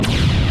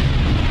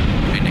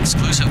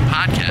exclusive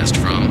podcast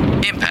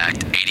from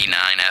Impact 89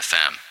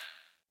 FM.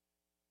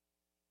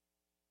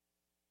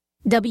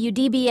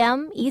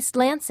 WDBM East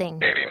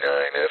Lansing. 89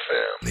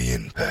 FM. The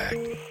Impact.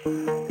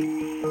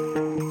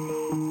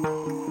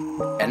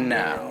 And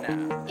now,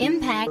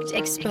 Impact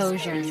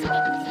Exposure.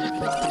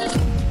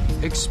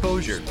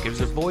 Exposure gives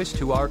a voice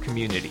to our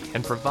community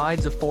and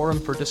provides a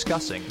forum for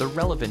discussing the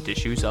relevant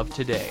issues of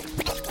today.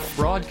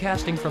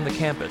 Broadcasting from the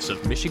campus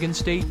of Michigan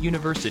State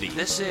University,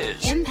 this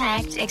is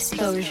Impact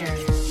Exposure.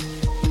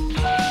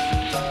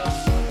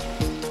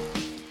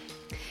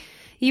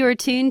 You are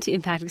tuned to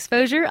Impact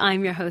Exposure.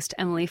 I'm your host,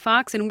 Emily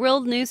Fox. In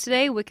world news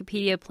today,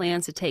 Wikipedia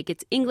plans to take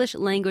its English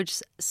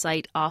language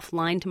site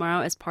offline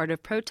tomorrow as part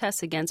of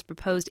protests against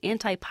proposed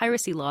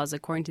anti-piracy laws,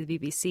 according to the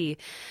BBC.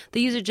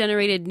 The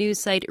user-generated news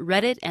site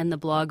Reddit and the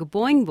blog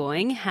Boing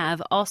Boing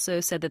have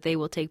also said that they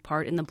will take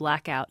part in the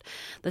blackout.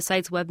 The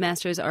site's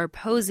webmasters are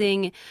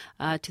opposing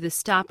to the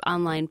Stop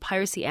Online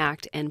Piracy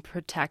Act and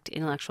Protect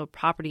Intellectual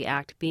Property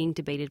Act being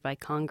debated by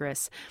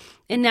Congress.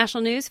 In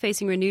national news,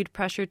 facing renewed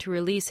pressure to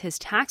release his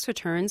tax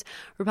returns,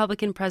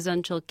 Republican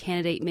presidential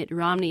candidate Mitt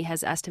Romney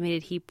has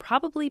estimated he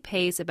probably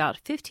pays about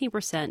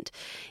 15%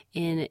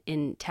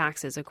 in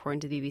taxes, according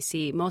to the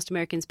BBC. Most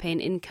Americans pay an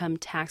income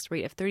tax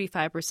rate of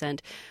 35%,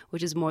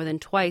 which is more than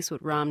twice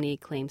what Romney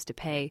claims to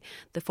pay.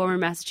 The former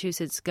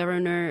Massachusetts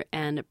governor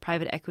and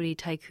private equity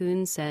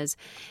tycoon says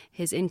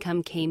his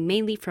income came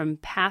mainly from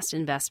past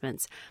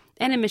investments.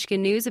 And in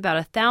Michigan news, about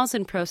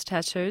 1,000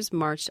 protesters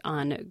marched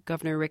on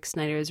Governor Rick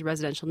Snyder's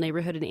residential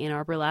neighborhood in Ann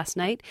Arbor last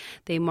night.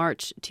 They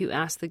marched to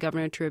ask the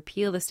governor to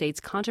repeal the state's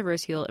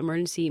controversial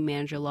emergency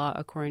manager law,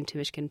 according to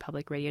Michigan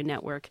Public Radio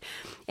Network.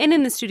 And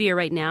in the studio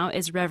right now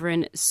is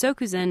Reverend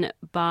Sokuzen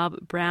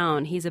Bob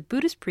Brown. He's a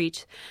Buddhist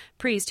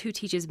priest who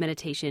teaches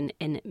meditation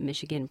in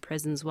Michigan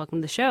prisons. Welcome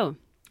to the show.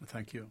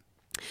 Thank you.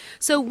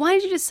 So why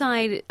did you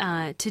decide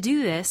to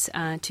do this,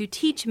 to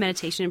teach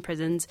meditation in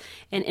prisons,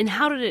 and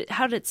how did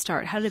it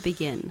start? How did it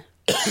begin?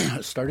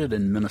 It started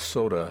in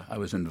Minnesota. I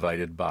was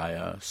invited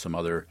by some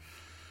other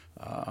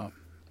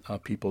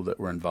people that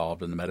were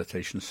involved in the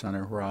meditation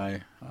center where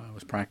I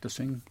was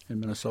practicing in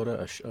Minnesota,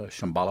 a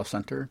Shambhala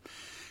center.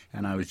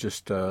 And I was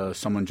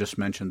someone just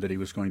mentioned that he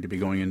was going to be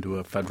going into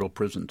a federal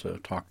prison to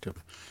talk to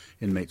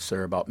inmates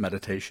there about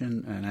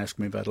meditation and asked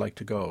me if I'd like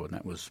to go. And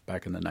that was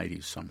back in the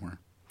 90s somewhere.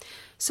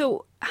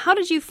 So how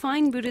did you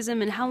find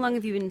Buddhism, and how long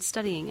have you been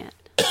studying it?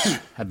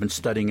 I've been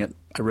studying it.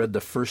 I read the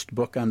first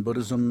book on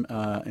Buddhism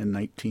in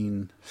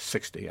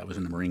 1960. I was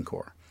in the Marine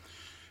Corps.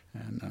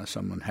 And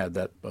someone had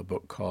a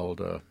book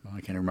called,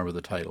 I can't remember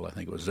the title, I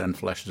think it was Zen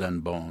Flesh, Zen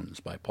Bones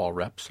by Paul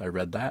Reps. I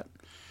read that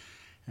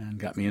and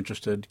got me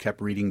interested,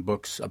 kept reading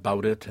books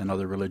about it and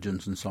other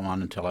religions and so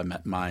on until I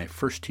met my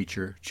first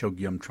teacher,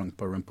 Chogyam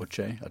Trungpa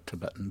Rinpoche, a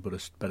Tibetan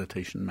Buddhist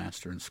meditation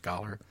master and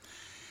scholar,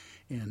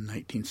 in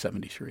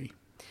 1973.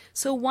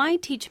 So why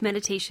teach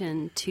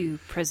meditation to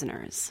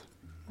prisoners?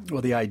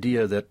 Well, the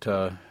idea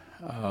that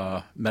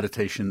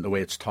meditation, the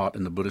way it's taught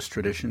in the Buddhist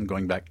tradition,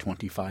 going back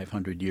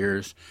 2,500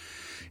 years,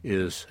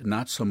 is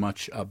not so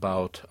much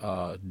about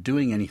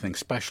doing anything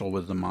special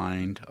with the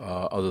mind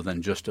other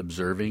than just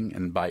observing.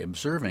 And by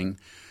observing,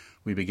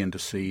 we begin to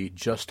see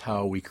just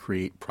how we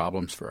create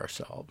problems for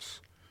ourselves.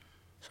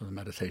 So the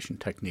meditation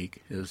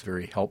technique is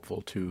very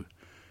helpful to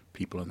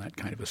people in that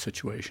kind of a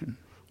situation.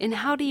 And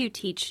how do you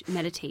teach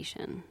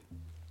meditation?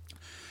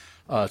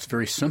 It's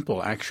very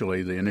simple,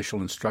 actually. The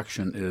initial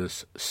instruction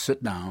is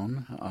sit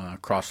down,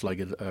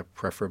 cross-legged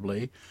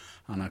preferably,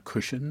 on a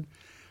cushion.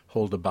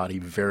 Hold the body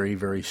very,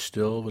 very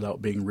still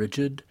without being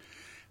rigid.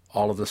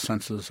 All of the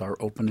senses are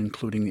open,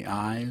 including the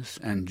eyes,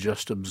 and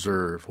just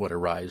observe what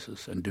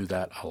arises, and do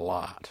that a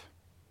lot.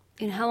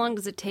 And how long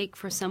does it take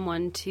for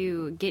someone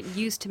to get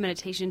used to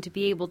meditation, to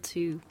be able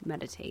to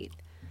meditate?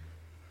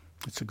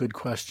 It's a good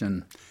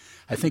question.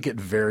 I think it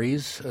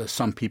varies.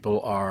 Some people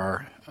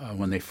are,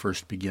 when they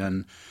first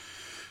begin,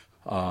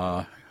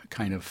 have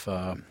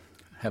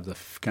the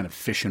kind of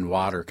fish in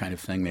water kind of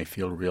thing. They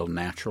feel real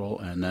natural,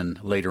 and then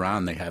later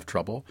on they have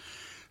trouble.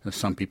 And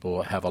some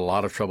people have a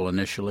lot of trouble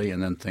initially,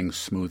 and then things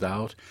smooth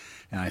out.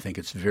 And I think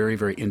it's very,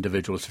 very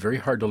individual. It's very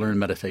hard to learn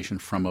meditation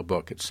from a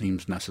book. It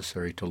seems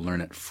necessary to learn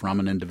it from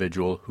an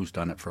individual who's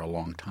done it for a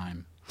long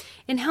time.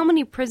 And how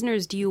many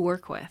prisoners do you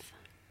work with?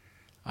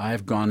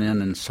 I've gone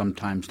in and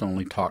sometimes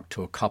only talked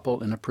to a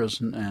couple in a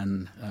prison,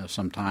 and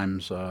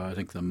sometimes I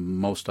think the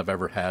most I've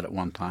ever had at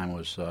one time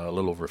was a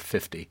little over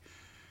 50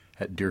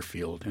 at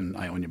Deerfield in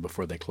Ionia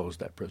before they closed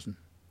that prison.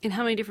 And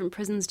how many different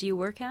prisons do you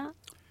work at?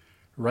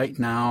 Right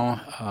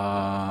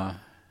now,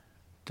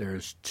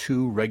 there's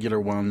 2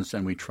 regular ones,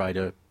 and we try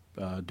to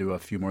do a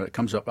few more. It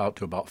comes out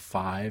to about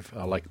 5.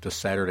 Like this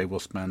Saturday,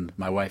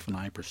 my wife and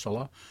I,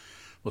 Priscilla,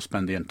 will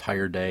spend the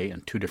entire day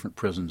in 2 different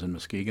prisons in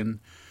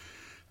Muskegon.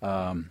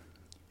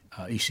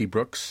 E.C.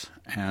 Brooks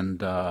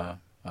and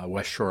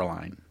West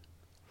Shoreline.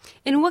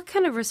 And what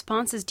kind of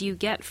responses do you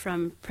get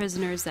from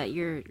prisoners that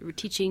you're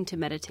teaching to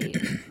meditate?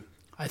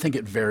 I think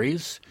it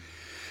varies.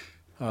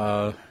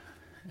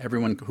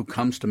 Everyone who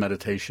comes to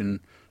meditation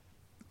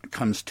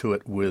comes to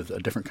it with a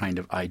different kind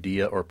of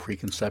idea or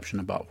preconception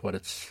about what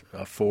it's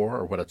for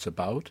or what it's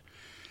about.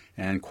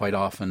 And quite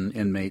often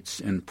inmates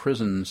in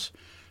prisons,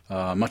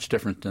 much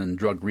different than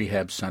drug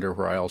rehab center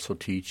where I also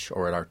teach,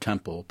 or at our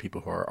temple,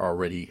 people who are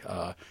already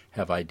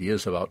have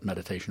ideas about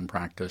meditation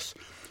practice.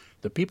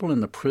 The people in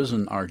the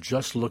prison are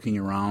just looking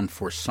around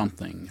for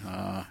something.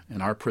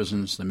 In our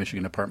prisons, the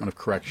Michigan Department of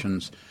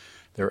Corrections,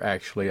 they're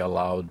actually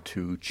allowed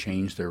to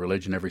change their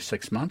religion every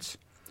 6 months.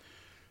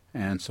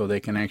 And so they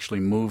can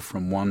actually move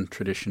from one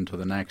tradition to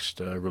the next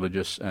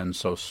religious. And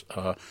so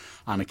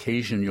on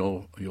occasion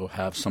you'll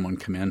have someone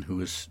come in who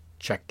has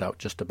checked out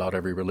just about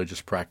every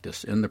religious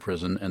practice in the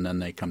prison, and then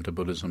they come to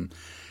Buddhism.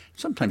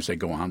 Sometimes they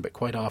go on, but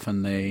quite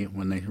often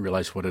when they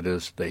realize what it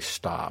is, they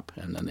stop,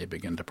 and then they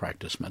begin to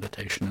practice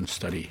meditation and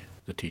study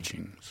the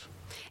teachings.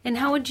 And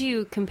how would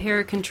you compare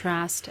or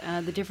contrast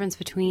the difference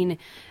between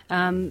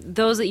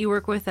those that you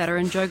work with that are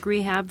in drug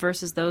rehab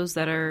versus those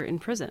that are in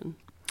prison?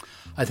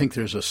 I think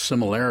there's a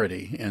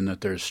similarity in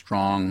that there's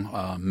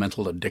strong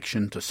mental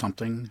addiction to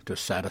something, to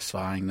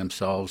satisfying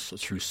themselves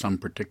through some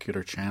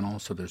particular channel.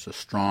 So there's a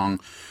strong,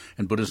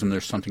 in Buddhism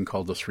there's something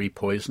called the three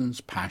poisons: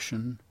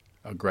 passion,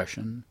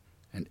 aggression,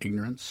 and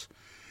ignorance.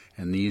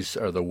 And these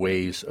are the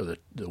ways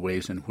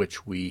in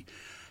which we,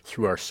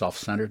 through our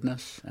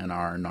self-centeredness and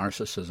our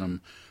narcissism,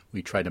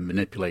 we try to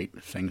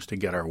manipulate things to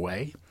get our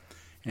way.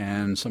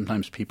 And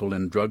sometimes people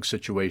in drug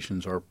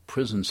situations or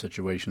prison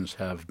situations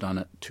have done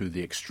it to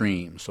the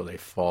extreme, so they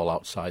fall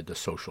outside the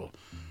social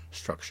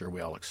structure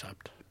we all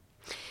accept.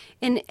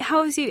 And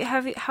how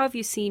have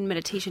you seen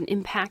meditation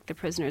impact the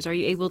prisoners? Are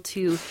you able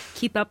to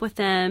keep up with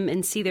them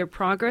and see their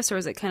progress, or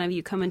is it kind of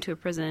you come into a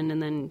prison and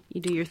then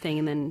you do your thing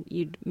and then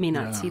you may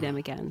not see them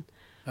again?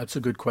 That's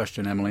a good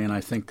question, Emily, and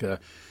I think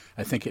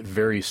it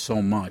varies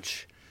so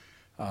much.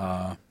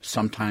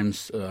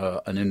 Sometimes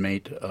an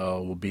inmate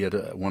will be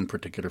at one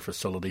particular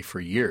facility for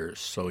years,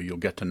 so you'll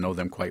get to know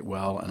them quite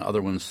well. And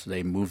other ones,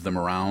 they move them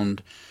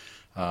around.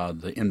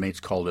 The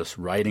inmates call this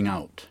riding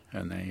out,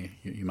 and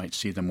you might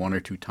see them one or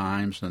two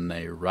times, and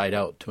they ride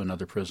out to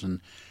another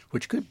prison,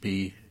 which could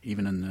be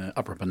even in the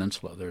Upper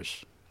Peninsula.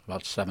 There's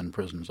about 7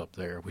 prisons up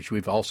there, which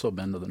we've also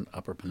been to the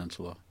Upper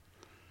Peninsula.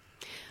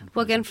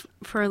 Well, again,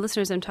 for our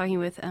listeners, I'm talking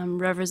with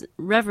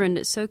Reverend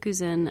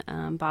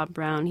Sokuzin Bob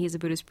Brown. He's a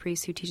Buddhist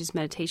priest who teaches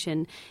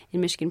meditation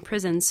in Michigan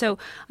prisons. So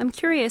I'm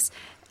curious,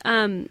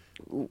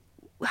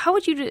 how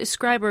would you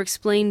describe or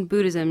explain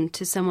Buddhism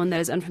to someone that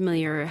is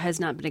unfamiliar or has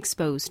not been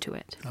exposed to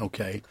it?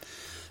 Okay.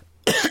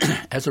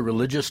 As a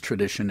religious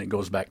tradition, it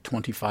goes back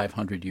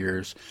 2,500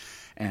 years,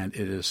 and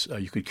it is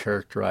you could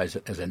characterize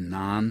it as a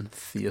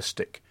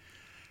non-theistic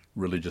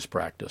religious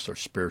practice or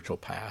spiritual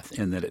path,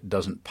 in that it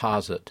doesn't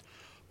posit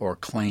or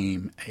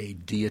claim a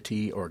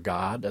deity or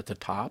God at the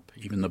top.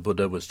 Even the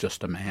Buddha was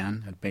just a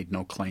man, had made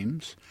no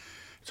claims.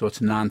 So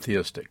it's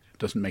non-theistic. It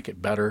doesn't make it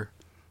better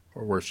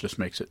or worse, just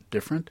makes it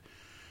different.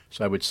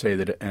 So I would say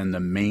that, and the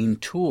main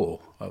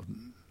tool of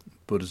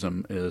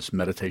Buddhism is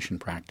meditation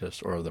practice,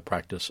 or the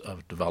practice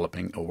of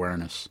developing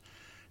awareness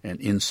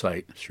and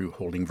insight through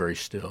holding very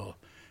still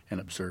and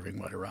observing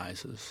what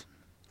arises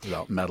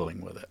without meddling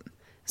with it.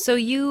 So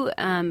you,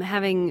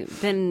 having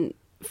been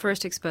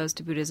first exposed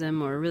to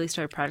Buddhism or really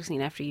started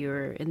practicing after you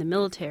were in the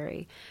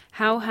military,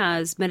 how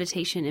has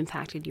meditation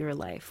impacted your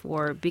life,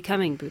 or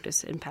becoming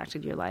Buddhist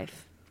impacted your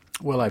life?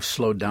 Well, I've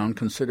slowed down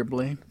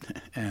considerably,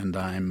 and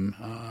I'm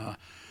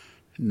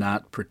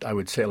I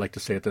would say, I like to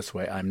say it this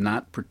way, I'm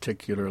not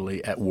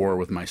particularly at war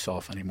with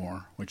myself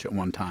anymore, which at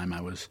one time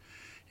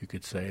you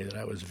could say that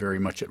I was very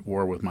much at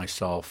war with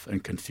myself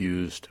and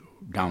confused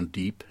down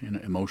deep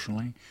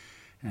emotionally,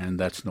 and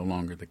that's no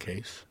longer the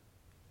case.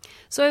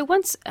 So I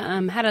once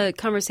had a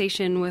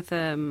conversation with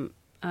a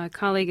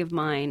colleague of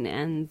mine,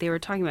 and they were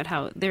talking about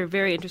how they're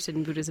very interested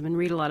in Buddhism and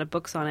read a lot of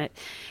books on it.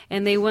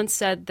 And they once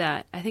said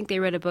that, I think they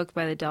read a book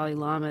by the Dalai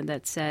Lama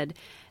that said,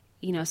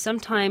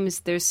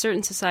 sometimes there's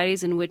certain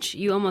societies in which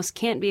you almost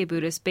can't be a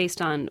Buddhist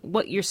based on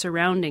what your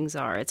surroundings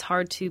are. It's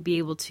hard to be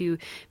able to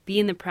be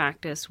in the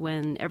practice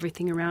when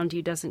everything around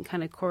you doesn't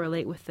kind of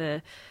correlate with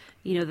the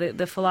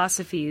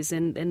philosophies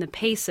and the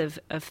pace of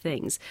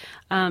things.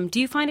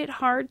 Do you find it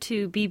hard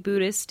to be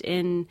Buddhist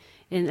in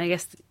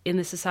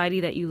the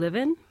society that you live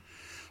in?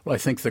 Well, I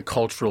think the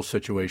cultural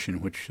situation,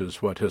 which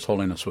is what His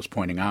Holiness was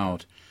pointing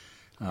out,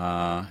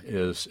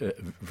 is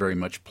very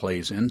much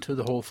plays into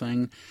the whole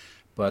thing.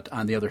 But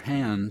on the other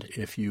hand,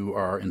 if you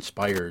are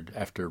inspired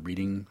after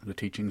reading the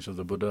teachings of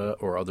the Buddha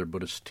or other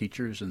Buddhist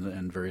teachers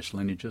in various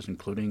lineages,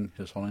 including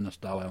His Holiness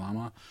Dalai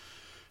Lama,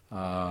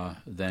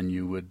 then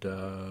you would,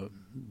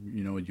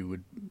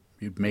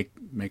 you'd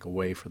make a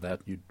way for that.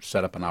 You'd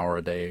set up an hour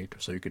a day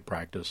so you could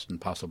practice and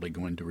possibly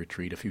go into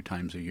retreat a few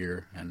times a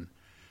year, and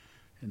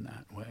in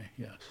that way,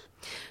 yes.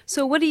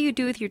 So what do you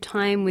do with your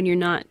time when you're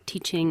not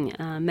teaching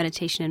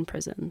meditation in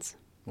prisons?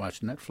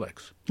 Watch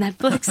Netflix.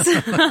 Netflix?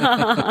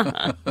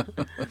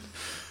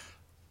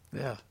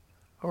 Yeah,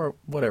 or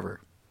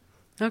whatever.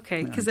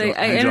 Okay, because I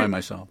enjoy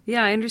myself.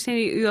 Yeah, I understand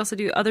you also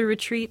do other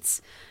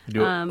retreats. We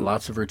do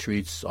lots of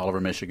retreats all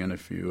over Michigan.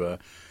 If you,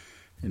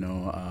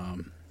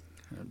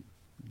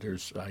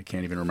 I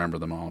can't even remember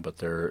them all,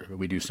 but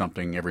we do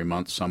something every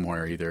month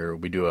somewhere. Either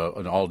we do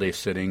an all-day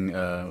sitting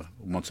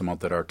once a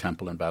month at our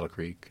temple in Battle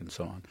Creek and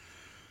so on.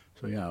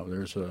 So yeah,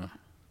 there's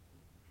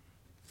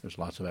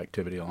lots of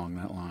activity along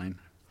that line.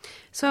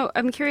 So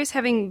I'm curious,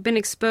 having been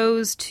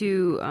exposed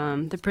to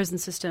the prison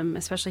system,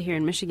 especially here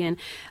in Michigan,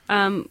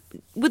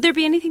 would there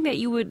be anything that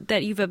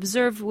you've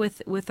observed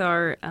with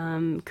our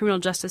criminal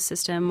justice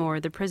system or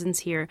the prisons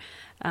here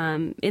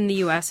in the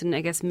U.S. and I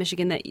guess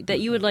Michigan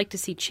that you would like to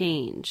see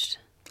changed,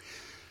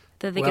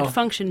 that they could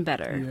function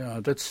better?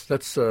 Yeah, that's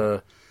it's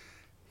there's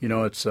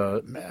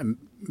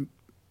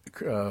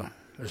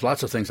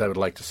lots of things I would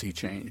like to see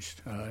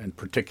changed. In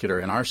particular,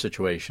 in our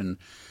situation,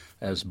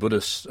 as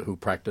Buddhists who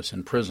practice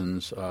in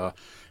prisons,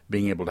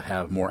 being able to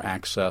have more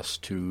access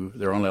to,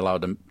 they're only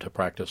allowed to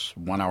practice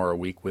 1 hour a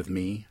week with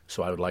me,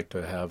 so I would like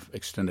to have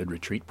extended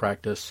retreat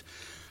practice.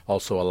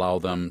 Also allow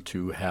them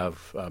to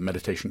have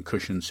meditation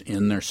cushions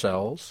in their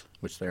cells,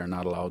 which they are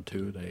not allowed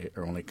to. They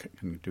are only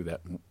can do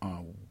that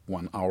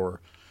 1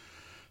 hour.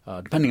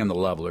 Depending on the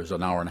level, there's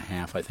an hour and a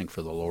half, I think,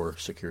 for the lower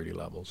security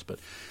levels, but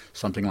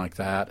something like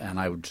that. And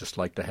I would just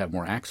like to have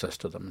more access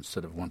to them.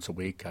 Instead of once a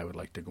week, I would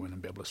like to go in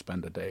and be able to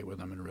spend a day with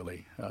them and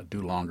really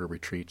do longer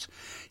retreats.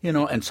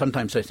 And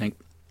sometimes I think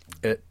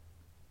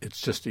it's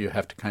just you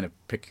have to kind of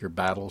pick your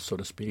battles, so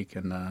to speak,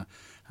 and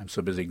I'm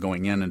so busy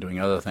going in and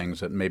doing other things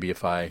that maybe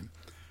if I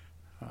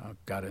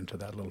got into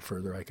that a little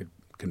further, I could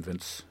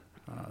convince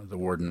the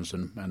wardens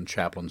and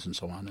chaplains and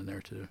so on in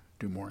there to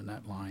do more in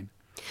that line.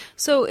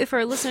 So if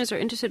our listeners are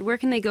interested, where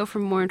can they go for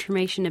more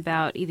information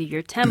about either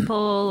your temple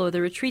or the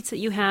retreats that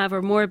you have,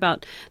 or more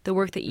about the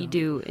work that you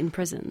do in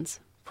prisons?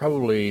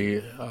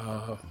 Probably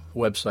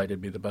website would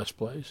be the best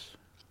place.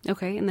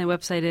 Okay, and the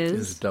website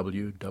is?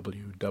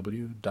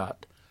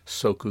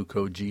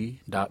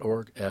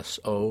 www.sokukoji.org,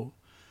 SOKUKOJI,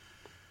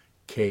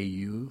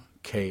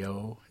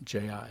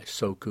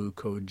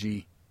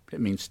 Sokukoji. It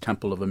means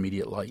Temple of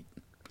Immediate Light.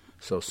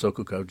 So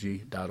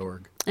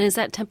sokukoji.org. And is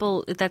that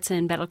temple, that's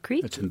in Battle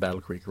Creek? It's in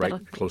Battle Creek,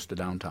 close to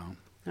downtown.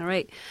 All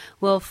right.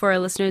 Well, for our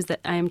listeners,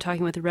 that I am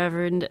talking with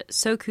Reverend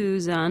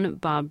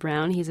Sokuzan Bob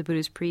Brown. He's a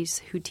Buddhist priest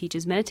who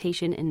teaches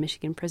meditation in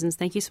Michigan prisons.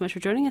 Thank you so much for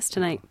joining us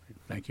tonight.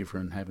 Thank you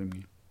for having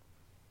me.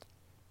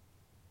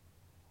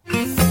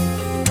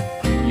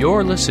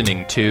 You're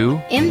listening to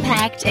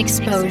Impact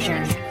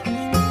Exposure.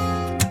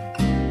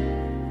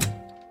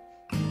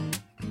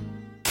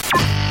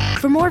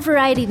 For more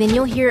variety than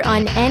you'll hear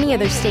on any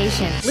other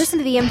station, listen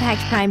to the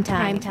Impact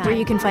Primetime, where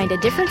you can find a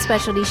different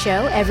specialty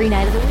show every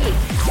night of the week.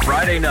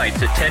 Friday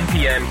nights at 10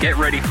 p.m., get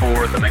ready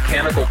for The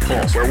Mechanical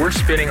Pulse, where we're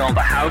spinning all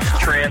the house,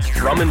 trance,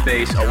 drum and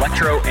bass,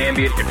 electro,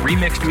 ambient, and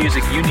remixed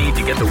music you need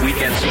to get the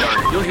weekend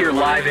started. You'll hear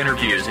live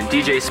interviews and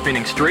DJs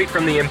spinning straight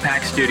from the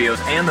Impact Studios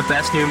and the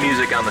best new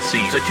music on the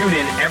scene. So tune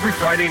in every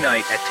Friday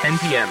night at 10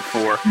 p.m.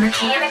 for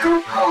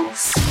Mechanical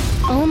Pulse.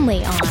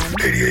 Only on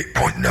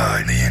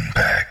 88.9 The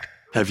Impact.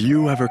 Have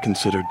you ever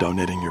considered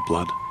donating your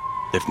blood?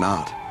 If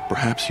not,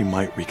 perhaps you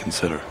might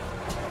reconsider.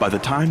 By the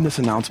time this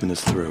announcement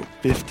is through,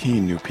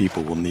 15 new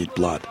people will need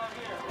blood.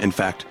 In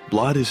fact,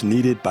 blood is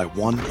needed by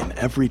 1 in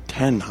every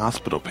 10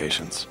 hospital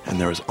patients, and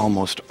there is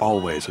almost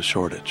always a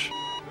shortage.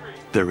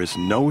 There is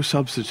no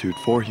substitute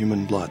for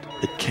human blood.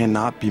 It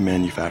cannot be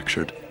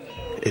manufactured.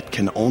 It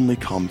can only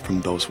come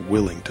from those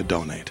willing to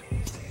donate.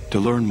 To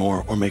learn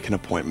more or make an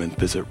appointment,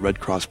 visit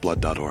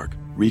redcrossblood.org.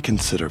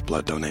 Reconsider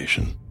blood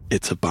donation.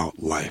 It's about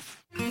life.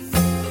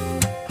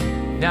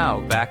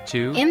 Now back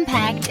to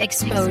Impact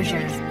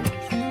Exposure.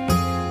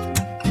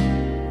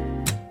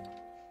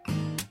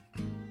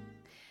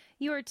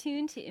 You are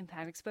tuned to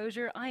Impact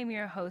Exposure. I am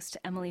your host,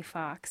 Emily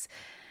Fox.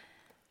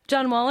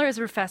 John Waller is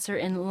a professor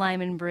in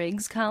Lyman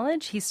Briggs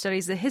College. He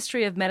studies the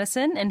history of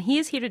medicine, and he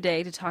is here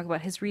today to talk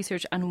about his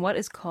research on what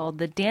is called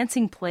the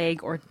dancing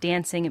plague or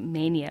dancing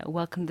mania.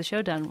 Welcome to the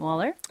show, John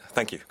Waller.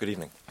 Thank you. Good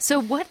evening. So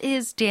what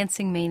is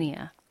dancing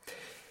mania?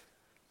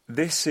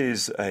 This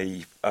is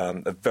a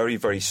very,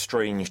 very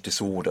strange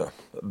disorder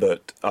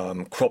that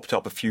cropped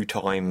up a few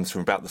times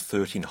from about the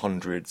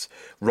 1300s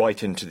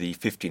right into the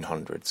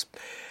 1500s.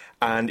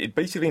 And it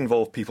basically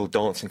involved people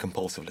dancing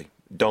compulsively,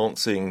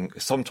 dancing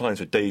sometimes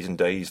for days and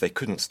days. They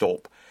couldn't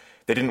stop.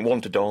 They didn't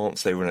want to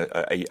dance. They were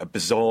in a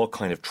bizarre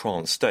kind of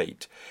trance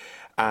state.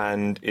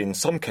 And in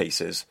some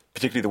cases,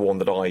 particularly the one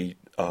that I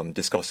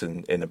discuss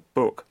in a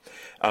book,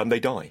 they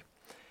die.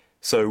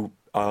 So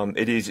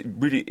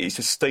it's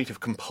a state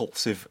of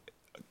compulsive,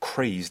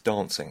 crazed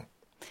dancing.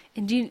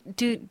 And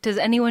does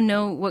anyone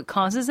know what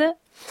causes it?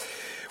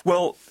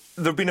 Well,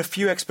 there have been a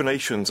few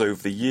explanations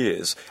over the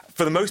years.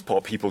 For the most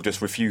part, people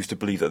just refuse to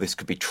believe that this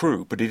could be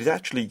true, but it is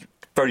actually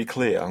very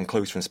clear on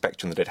closer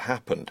inspection that it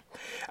happened.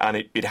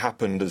 And it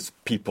happened as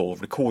people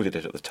recorded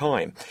it at the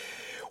time.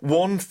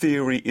 One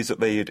theory is that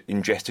they had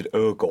ingested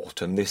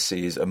ergot, and this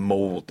is a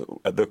mold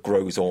that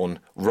grows on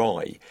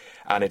rye,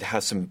 and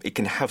it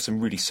can have some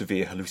really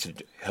severe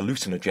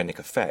hallucinogenic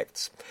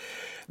effects.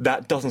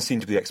 That doesn't seem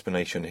to be the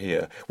explanation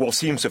here. What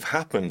seems to have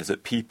happened is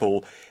that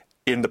people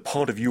in the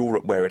part of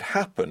Europe where it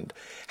happened,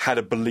 had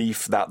a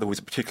belief that there was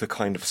a particular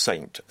kind of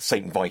saint,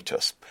 Saint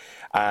Vitus,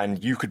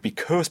 and you could be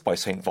cursed by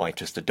Saint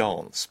Vitus to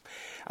dance.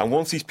 And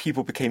once these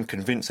people became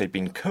convinced they'd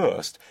been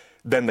cursed,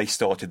 then they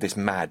started this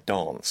mad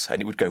dance,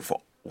 and it would go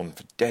on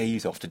for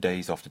days after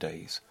days after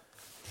days.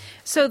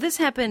 So this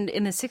happened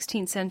in the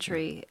 16th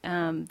century,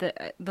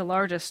 the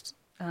largest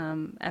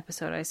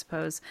episode, I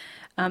suppose.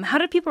 How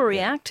did people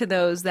react to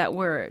those that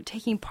were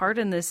taking part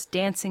in this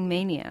dancing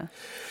mania?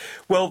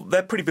 Well,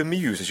 they're pretty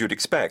bemused, as you'd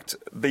expect.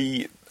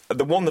 The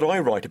one that I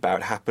write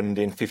about happened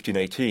in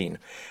 1518,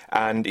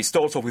 and it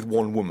starts off with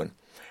one woman,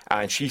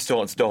 and she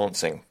starts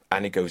dancing,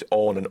 and it goes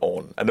on and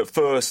on. And at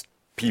first,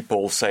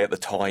 people say at the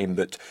time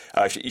that,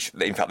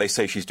 in fact, they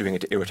say she's doing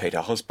it to irritate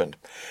her husband.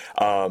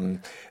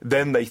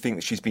 Then they think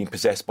that she's been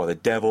possessed by the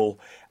devil,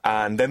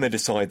 and then they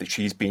decide that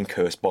she's been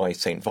cursed by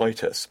St.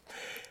 Vitus.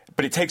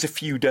 But it takes a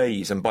few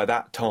days, and by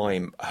that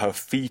time, her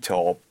feet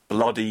are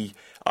bloody.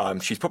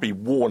 She's probably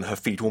worn her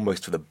feet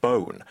almost to the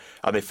bone,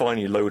 and they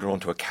finally load her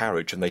onto a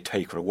carriage and they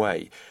take her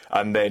away.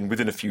 And then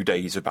within a few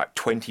days, about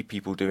 20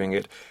 people doing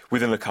it.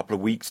 Within a couple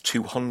of weeks,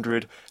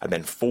 200, and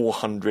then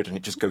 400, and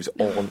it just goes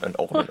on and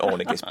on and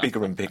on. It gets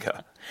bigger and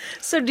bigger.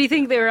 So do you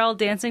think they were all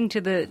dancing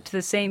to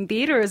the same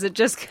beat, or is it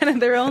just kind of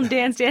their own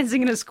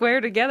dancing in a square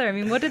together? I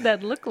mean, what did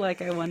that look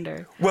like, I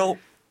wonder? Well,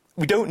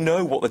 we don't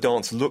know what the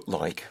dance looked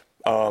like,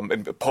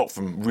 apart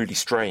from really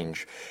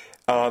strange.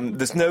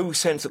 There's no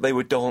sense that they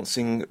were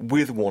dancing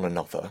with one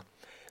another.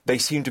 They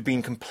seemed to have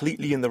been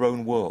completely in their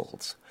own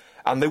worlds.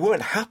 And they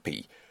weren't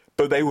happy,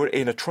 but they were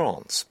in a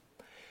trance.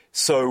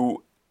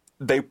 So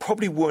they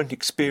probably weren't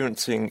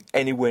experiencing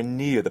anywhere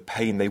near the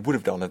pain they would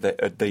have done had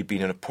they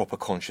been in a proper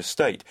conscious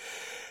state.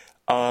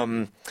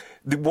 One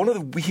of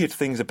the weird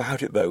things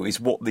about it, though, is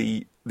what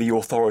the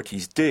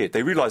authorities did.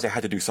 They realised they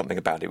had to do something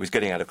about it. It was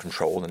getting out of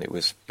control, and it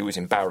was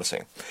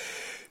embarrassing.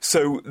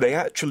 So they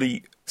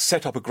actually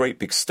set up a great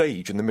big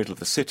stage in the middle of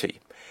the city,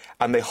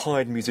 and they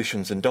hired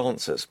musicians and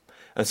dancers.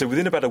 And so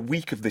within about a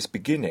week of this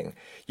beginning,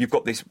 you've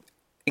got this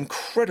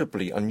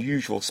incredibly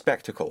unusual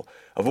spectacle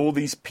of all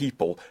these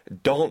people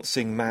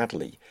dancing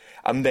madly,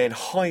 and then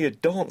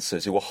hired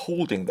dancers who are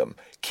holding them,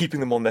 keeping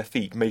them on their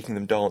feet, making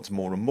them dance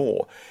more and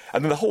more.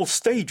 And then the whole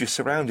stage is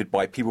surrounded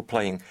by people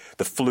playing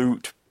the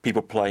flute,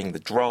 people playing the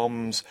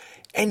drums,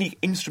 any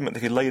instrument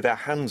they could lay their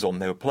hands on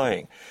they were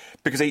playing.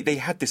 Because they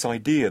had this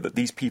idea that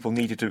these people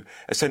needed to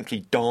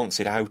essentially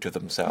dance it out of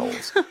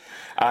themselves.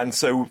 And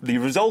so the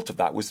result of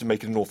that was to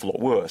make it an awful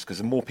lot worse, because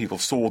the more people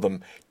saw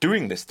them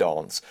doing this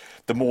dance,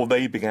 the more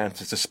they began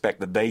to suspect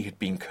that they had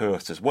been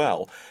cursed as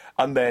well.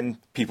 And then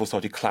people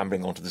started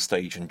clambering onto the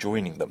stage and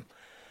joining them.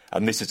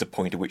 And this is the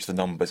point at which the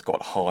numbers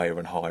got higher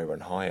and higher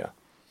and higher.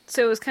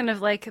 So it was kind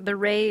of like the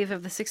rave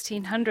of the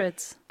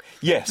 1600s.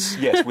 Yes,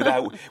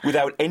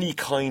 without any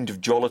kind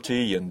of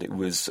jollity, and it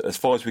was, as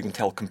far as we can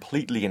tell,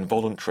 completely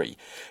involuntary.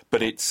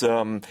 But it's,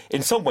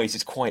 in some ways,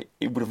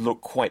 it would have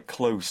looked quite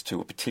close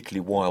to a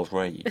particularly wild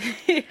rave.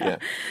 Yeah.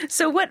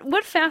 So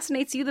what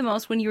fascinates you the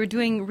most when you were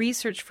doing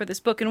research for this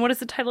book, and what is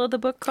the title of the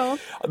book called?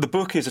 The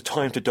book is A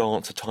Time to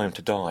Dance, A Time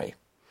to Die.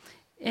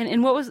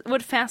 And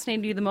what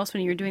fascinated you the most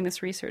when you were doing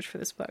this research for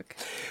this book?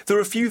 There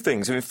are a few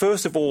things. I mean,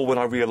 first of all, when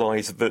I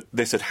realised that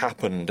this had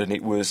happened, and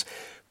it was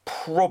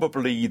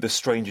probably the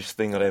strangest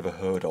thing I'd ever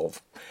heard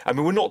of. I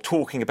mean, we're not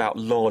talking about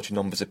large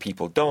numbers of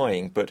people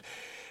dying, but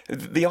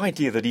the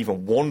idea that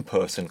even one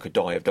person could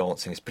die of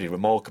dancing is pretty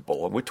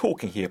remarkable, and we're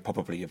talking here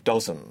probably of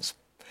dozens.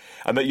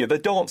 And they're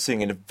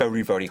dancing in a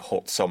very, very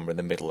hot summer in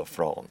the middle of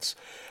France.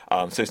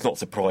 So it's not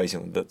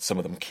surprising that some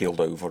of them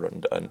keeled over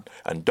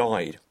and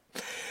died.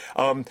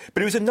 But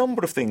it was a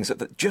number of things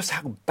that just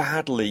how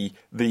badly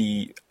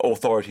the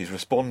authorities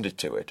responded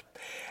to it.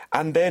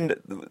 And then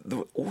there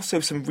were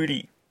also some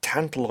really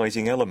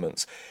tantalising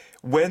elements.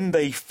 When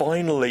they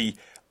finally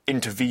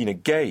intervene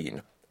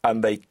again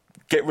and they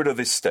get rid of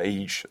this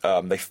stage,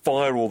 they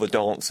fire all the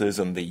dancers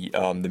and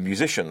the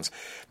musicians,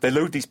 they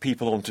load these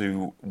people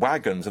onto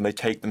wagons and they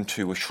take them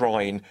to a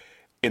shrine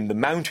in the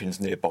mountains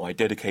nearby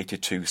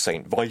dedicated to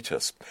St.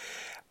 Vitus.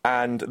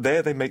 And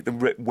there they make them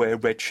wear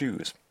red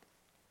shoes.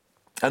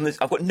 And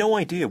I've got no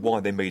idea why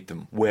they made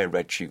them wear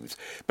red shoes,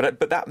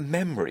 but that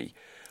memory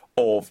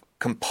of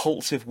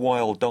compulsive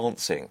wild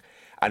dancing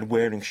and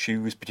wearing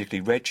shoes,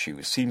 particularly red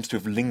shoes, seems to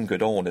have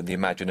lingered on in the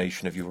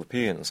imagination of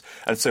Europeans.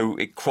 And so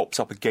it crops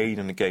up again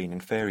and again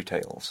in fairy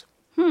tales.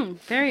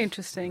 Very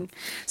interesting.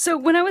 So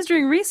when I was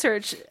doing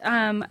research,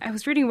 I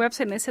was reading a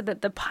website and they said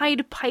that the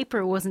Pied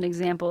Piper was an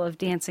example of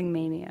dancing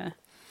mania.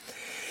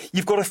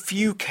 You've got a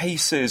few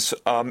cases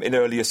in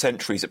earlier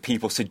centuries that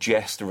people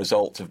suggest are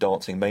results of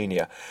dancing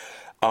mania.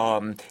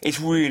 It's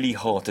really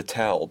hard to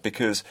tell,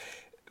 because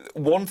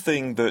one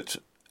thing that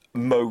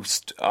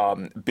most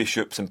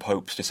bishops and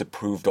popes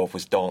disapproved of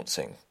was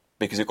dancing,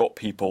 because it got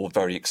people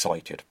very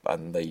excited,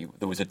 and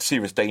there was a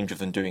serious danger of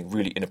them doing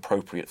really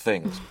inappropriate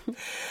things.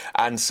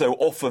 And so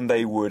often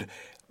they would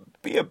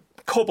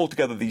cobble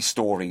together these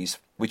stories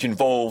which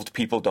involved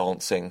people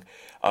dancing,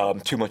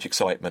 too much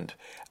excitement,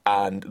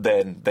 and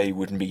then they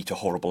would meet a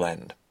horrible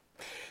end.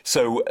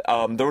 So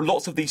there are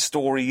lots of these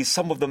stories.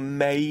 Some of them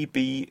may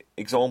be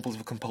examples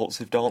of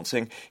compulsive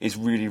dancing. It's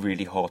really,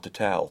 really hard to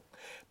tell.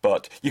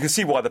 But you can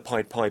see why the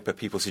Pied Piper,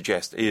 people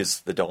suggest,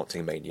 is the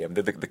dancing mania.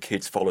 The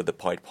kids follow the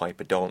Pied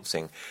Piper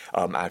dancing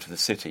out of the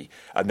city,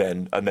 and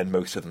then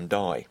most of them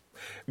die.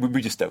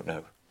 We just don't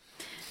know.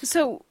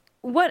 So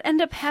what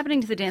ended up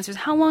happening to the dancers?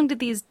 How long did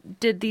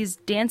these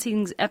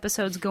dancing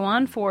episodes go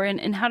on for,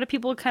 and how do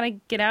people kind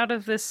of get out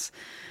of this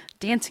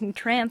dancing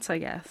trance, I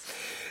guess?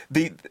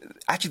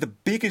 Actually, the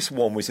biggest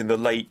one was in the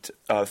late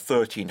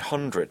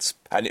 1300s,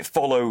 and it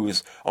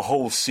follows a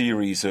whole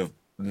series of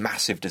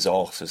massive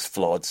disasters,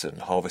 floods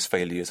and harvest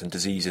failures and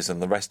diseases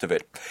and the rest of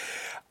it.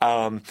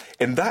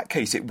 In that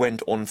case, it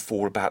went on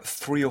for about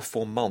 3 or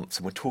 4 months,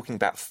 and we're talking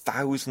about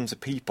thousands of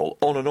people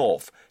on and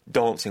off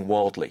dancing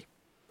wildly,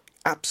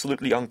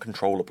 absolutely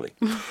uncontrollably.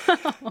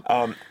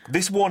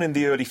 This one in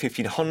the early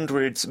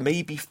 1500s,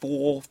 maybe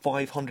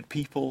 400-500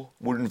 people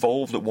were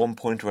involved at one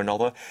point or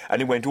another, and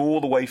it went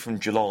all the way from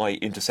July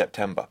into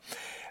September.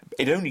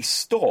 It only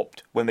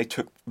stopped when they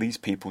took these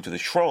people to the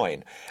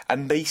shrine,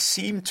 and they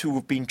seem to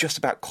have been just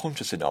about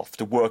conscious enough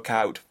to work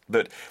out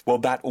that, well,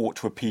 that ought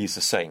to appease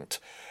the saint,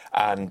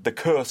 and the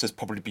curse has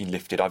probably been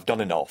lifted, I've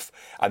done enough,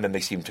 and then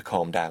they seemed to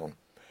calm down.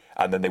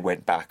 And then they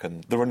went back,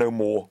 and there are no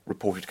more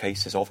reported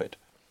cases of it.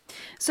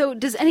 So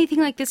does anything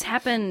like this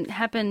happen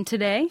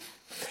today?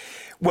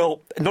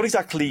 Well, not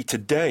exactly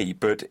today,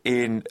 but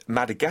in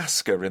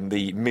Madagascar in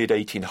the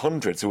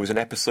mid-1800s, there was an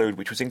episode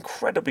which was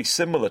incredibly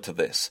similar to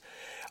this.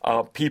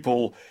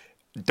 People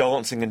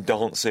dancing and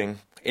dancing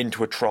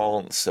into a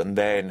trance and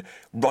then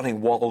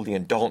running wildly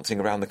and dancing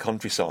around the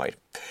countryside.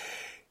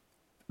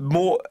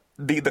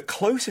 The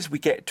closest we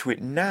get to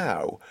it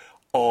now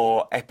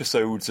are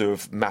episodes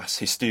of mass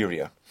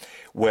hysteria,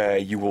 where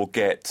you will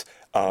get...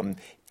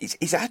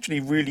 It's actually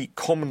really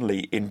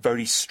commonly in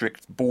very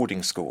strict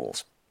boarding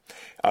schools.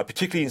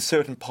 Particularly in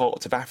certain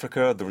parts of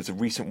Africa. There was a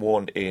recent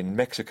one in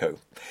Mexico,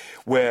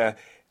 where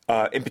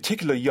in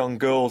particular young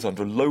girls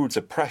under loads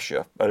of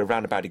pressure at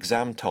around about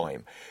exam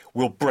time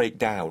will break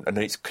down, and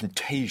it's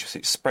contagious.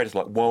 It spreads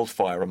like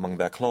wildfire among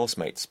their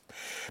classmates.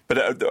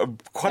 But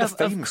quite a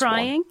famous of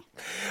crying?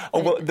 one. Oh,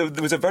 well,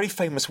 there was a very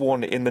famous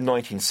one in the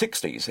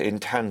 1960s in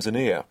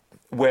Tanzania,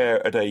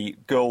 where at a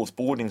girls'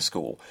 boarding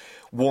school,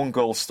 one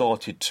girl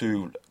started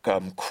to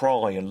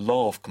cry and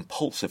laugh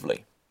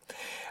compulsively.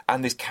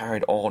 And this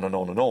carried on and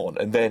on and on.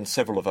 And then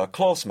several of her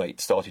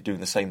classmates started doing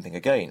the same thing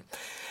again.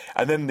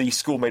 And then the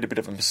school made a bit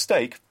of a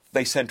mistake.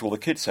 They sent all the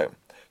kids home.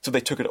 So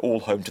they took it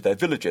all home to their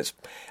villages.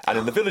 And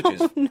in the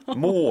villages,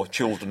 more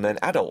children than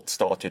adults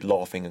started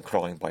laughing and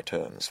crying by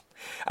turns.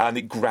 And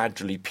it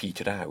gradually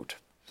petered out.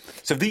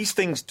 So these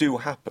things do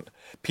happen.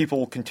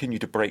 People continue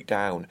to break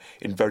down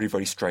in very,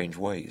 very strange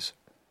ways.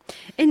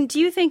 And do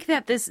you think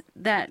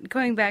that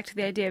going back to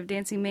the idea of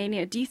dancing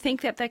mania, do you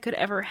think that could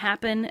ever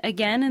happen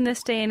again in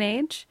this day and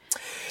age?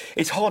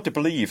 It's hard to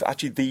believe.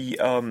 Actually,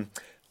 the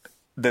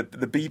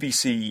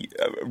BBC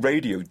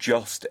radio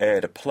just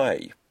aired a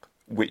play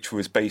which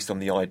was based on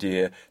the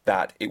idea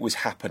that it was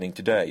happening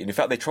today. And in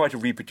fact, they tried to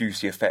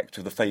reproduce the effect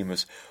of the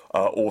famous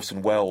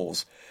Orson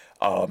Welles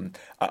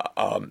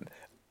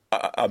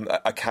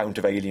account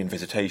of alien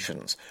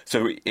visitations.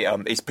 So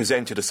it's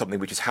presented as something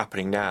which is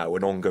happening now,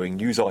 an ongoing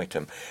news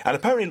item. And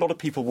apparently a lot of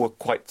people were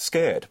quite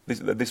scared.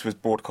 This was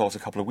broadcast a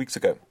couple of weeks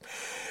ago.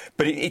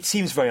 But it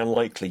seems very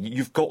unlikely.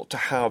 You've got to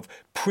have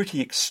pretty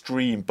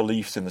extreme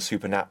beliefs in the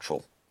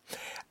supernatural.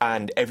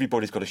 And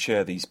everybody's got to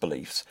share these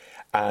beliefs.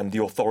 And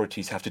the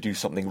authorities have to do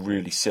something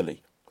really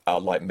silly,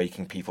 like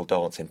making people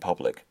dance in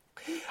public.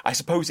 I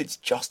suppose it's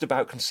just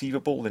about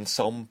conceivable in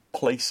some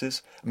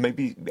places,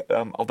 maybe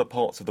other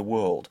parts of the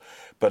world,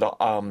 but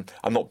I'm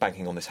not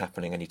banking on this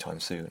happening anytime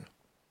soon.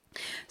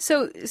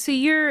 So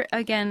you're,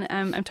 again,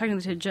 I'm talking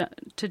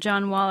to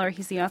John Waller.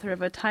 He's the author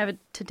of A Time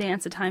to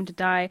Dance, A Time to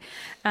Die,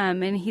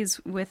 and he's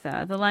with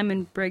the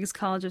Lyman Briggs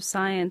College of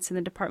Science in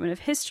the Department of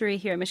History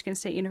here at Michigan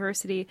State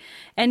University.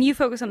 And you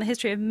focus on the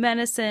history of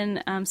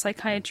medicine,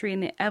 psychiatry,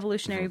 and the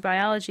evolutionary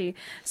biology.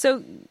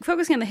 So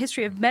focusing on the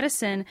history of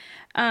medicine,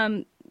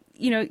 can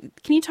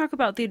you talk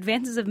about the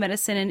advances of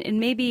medicine and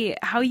maybe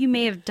how you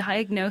may have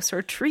diagnosed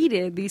or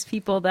treated these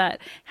people that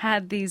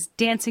had these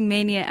dancing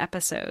mania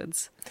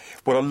episodes?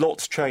 Well, a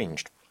lot's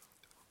changed.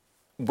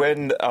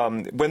 When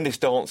this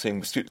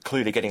dancing was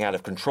clearly getting out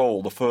of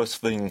control, the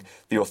first thing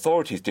the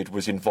authorities did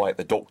was invite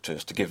the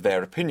doctors to give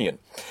their opinion.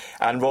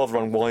 And rather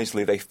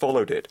unwisely, they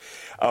followed it.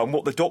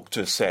 What the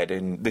doctors said,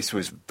 and this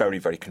was very,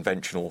 very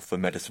conventional for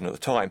medicine at the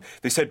time,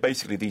 they said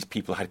basically these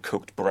people had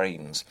cooked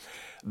brains.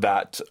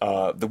 That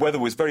the weather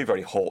was very,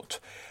 very hot,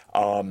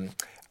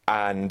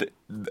 and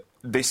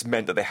this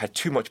meant that they had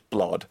too much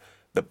blood.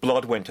 The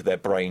blood went to their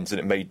brains, and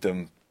it made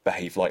them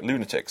behave like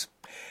lunatics.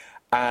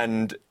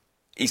 And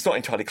it's not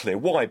entirely clear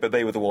why, but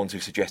they were the ones who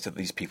suggested that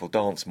these people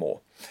dance more.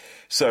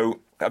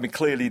 So,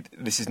 clearly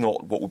this is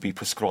not what would be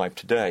prescribed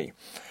today.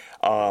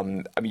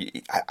 I'm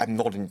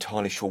not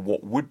entirely sure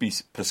what would be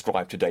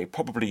prescribed today.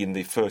 Probably in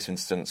the first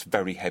instance,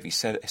 very heavy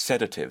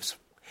sedatives.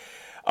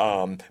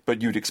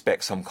 but you'd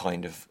expect some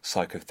kind of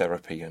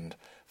psychotherapy and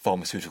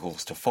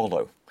pharmaceuticals to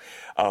follow.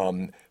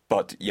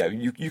 But yeah,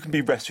 you can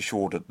be rest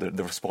assured that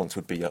the response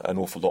would be an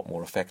awful lot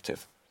more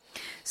effective.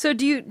 So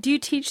do you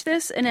teach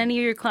this in any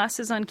of your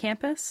classes on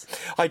campus?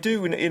 I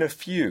do in a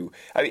few.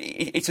 I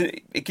mean,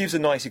 it gives a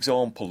nice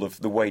example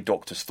of the way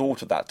doctors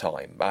thought at that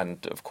time,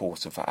 and of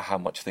course of how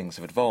much things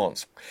have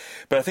advanced.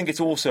 But I think it's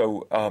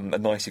also a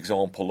nice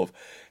example of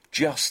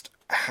just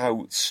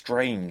how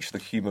strange the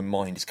human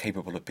mind is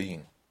capable of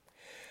being.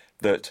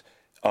 That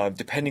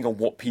depending on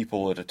what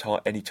people at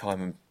any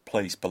time and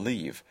place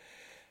believe,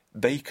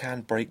 they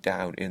can break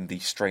down in the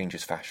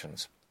strangest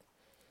fashions.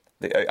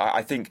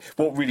 I think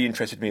what really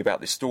interested me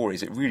about this story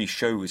is it really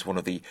shows one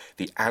of the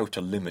outer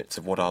limits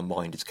of what our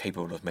mind is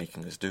capable of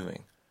making us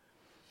doing.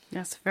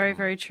 Yes, very,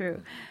 very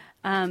true.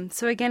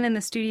 So again, in the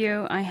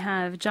studio, I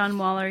have John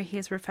Waller. He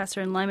is a professor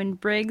in Lyman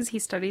Briggs. He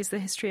studies the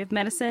history of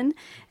medicine.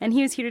 And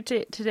he is here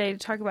today to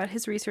talk about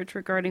his research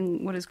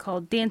regarding what is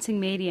called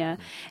dancing mania.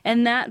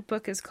 And that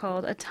book is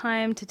called A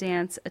Time to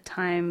Dance, A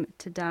Time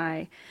to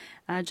Die.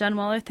 John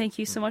Waller, thank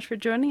you so much for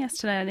joining us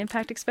tonight on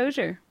Impact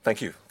Exposure.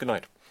 Thank you. Good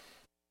night.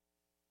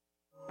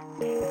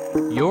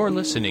 You're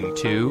listening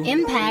to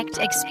Impact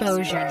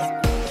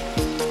Exposure.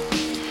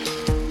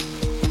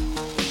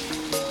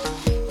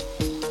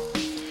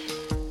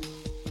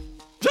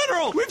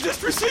 General, we've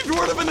just received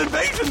word of an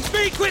invasion.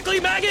 Speak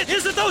quickly, maggot!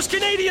 Is it those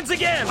Canadians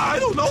again? I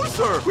don't know,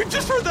 sir. We've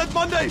just heard that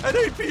Monday at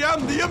 8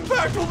 p.m. the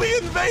Impact will be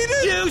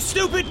invaded. You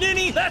stupid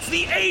ninny! That's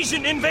the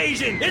Asian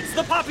invasion! It's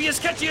the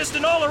poppiest, catchiest,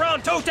 and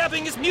all-around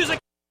toe-tappingest music.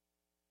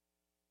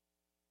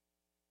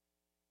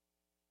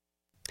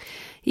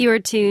 You are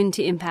tuned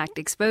to Impact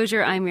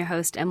Exposure. I'm your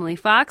host, Emily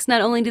Fox. Not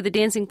only did the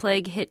dancing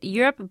plague hit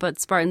Europe, but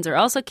Spartans are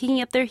also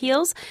kicking up their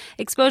heels.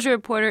 Exposure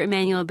reporter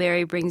Emmanuel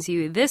Berry brings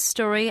you this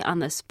story on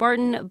the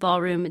Spartan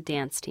ballroom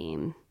dance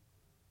team.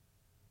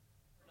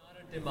 Not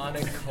a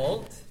demonic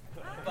cult,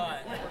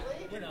 but...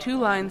 Two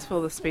lines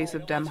fill the space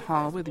of Dem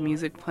Hall with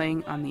music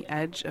playing on the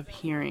edge of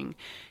hearing.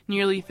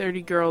 Nearly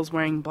 30 girls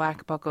wearing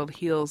black buckled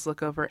heels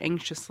look over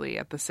anxiously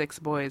at the 6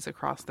 boys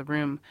across the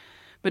room.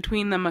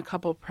 Between them, a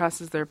couple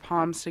presses their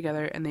palms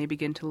together and they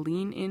begin to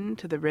lean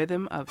into the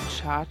rhythm of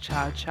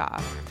cha-cha-cha.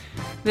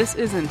 This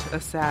isn't a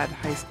sad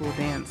high school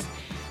dance.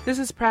 This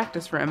is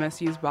practice for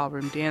MSU's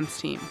ballroom dance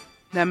team.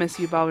 The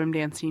MSU ballroom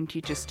dance team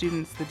teaches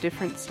students the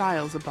different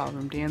styles of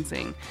ballroom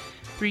dancing.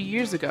 3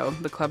 years ago,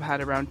 the club had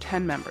around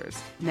 10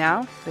 members.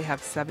 Now, they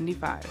have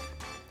 75.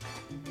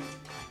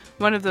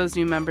 One of those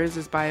new members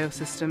is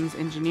biosystems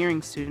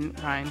engineering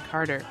student Ryan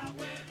Carter.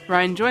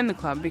 Ryan joined the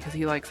club because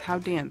he likes how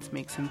dance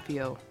makes him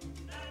feel.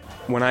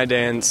 When I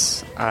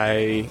dance,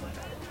 I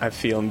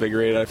feel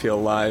invigorated, I feel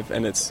alive,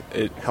 and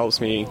it helps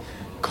me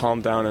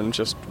calm down and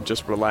just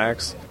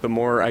relax. The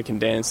more I can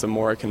dance, the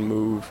more I can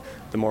move,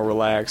 the more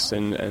relaxed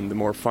and the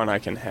more fun I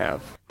can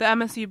have. The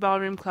MSU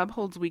Ballroom Club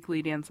holds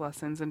weekly dance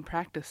lessons and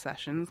practice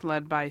sessions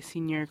led by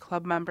senior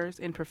club members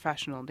and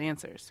professional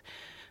dancers.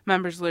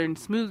 Members learn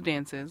smooth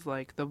dances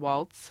like the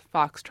waltz,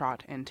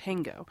 foxtrot, and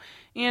tango,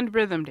 and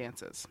rhythm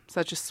dances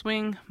such as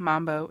swing,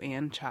 mambo,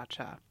 and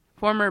cha-cha.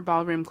 Former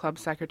Ballroom Club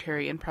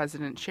Secretary and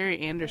President Sherry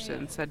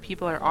Anderson said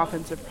people are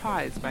often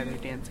surprised by their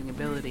dancing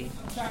ability.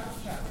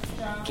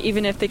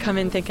 Even if they come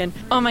in thinking,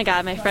 oh my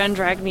god, my friend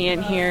dragged me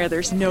in here,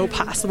 there's no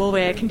possible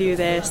way I can do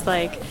this,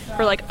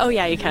 we're like, oh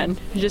yeah, you can.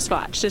 Just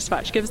watch,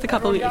 give us a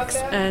couple weeks.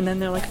 And then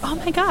they're like, oh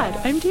my god,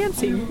 I'm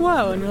dancing,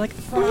 whoa. And we're like,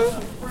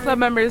 Club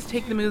members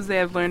take the moves they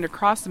have learned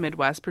across the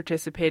Midwest,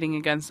 participating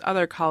against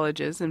other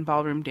colleges in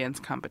ballroom dance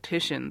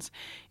competitions.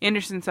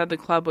 Anderson said the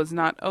club was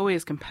not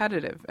always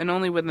competitive, and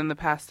only within the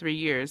past 3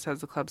 years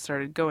has the club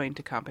started going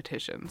to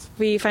competitions.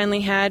 We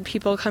finally had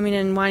people coming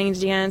in wanting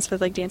to dance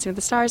with Dancing with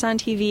the Stars on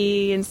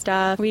TV and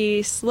stuff.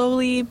 We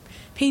slowly,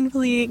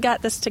 painfully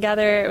got this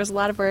together. It was a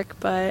lot of work,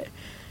 but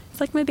it's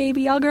like my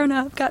baby, all grown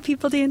up, got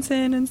people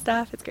dancing and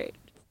stuff. It's great.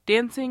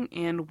 Dancing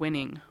and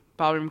winning.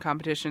 Ballroom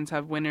competitions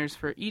have winners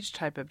for each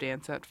type of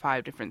dance at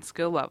 5 different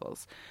skill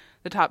levels.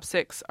 The top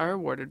 6 are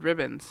awarded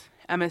ribbons.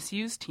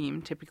 MSU's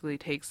team typically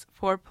takes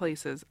 4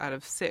 places out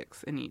of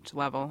 6 in each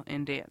level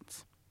in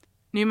dance.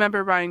 New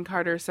member Ryan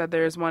Carter said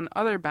there is one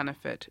other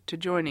benefit to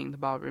joining the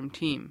ballroom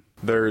team.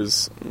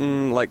 There's,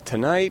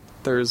 tonight,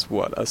 there's a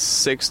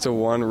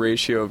 6-to-1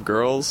 ratio of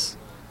girls,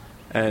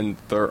 and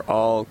they're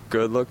all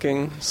good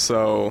looking,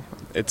 so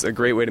it's a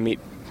great way to meet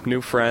new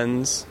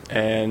friends,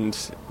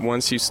 and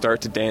once you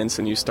start to dance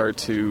and you start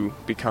to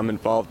become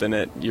involved in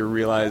it, you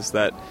realize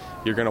that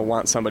you're going to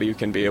want somebody you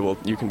can be able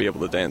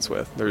to dance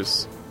with.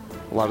 There's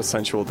a lot of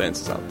sensual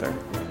dances out there.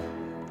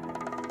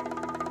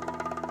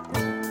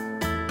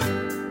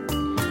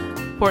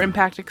 For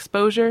Impact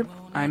Exposure,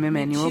 I'm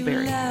Emmanuel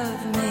Berry.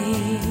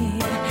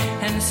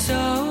 And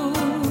so,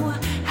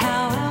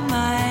 how am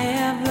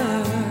I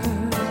ever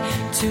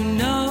to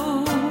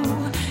know?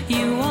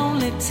 You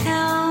only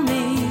tell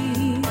me.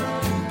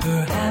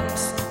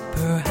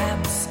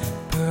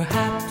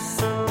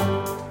 Perhaps a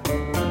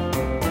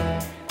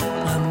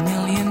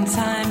million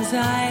times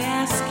I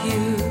ask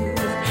you,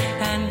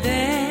 and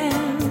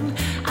then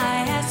I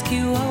ask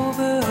you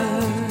over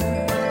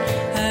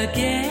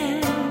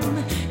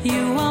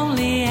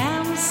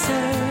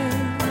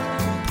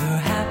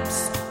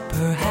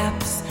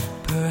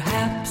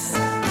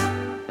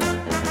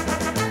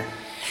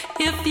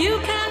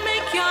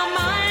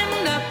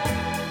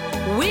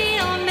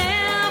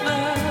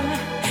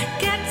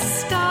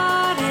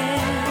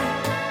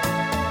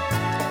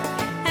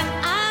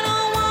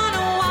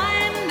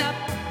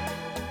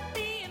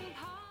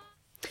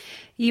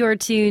You're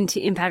tuned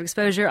to Impact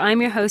Exposure. I'm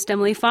your host,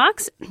 Emily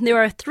Fox.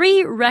 There are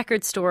 3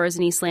 record stores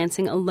in East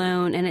Lansing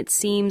alone, and it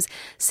seems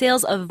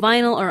sales of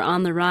vinyl are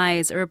on the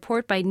rise. A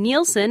report by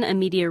Nielsen, a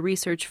media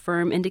research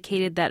firm,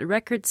 indicated that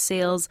record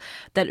sales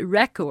shot up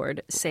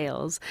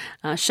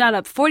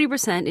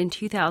 40% in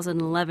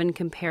 2011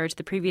 compared to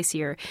the previous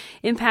year.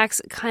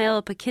 Impact's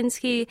Kyle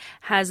Pakinski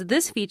has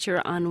this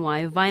feature on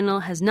why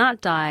vinyl has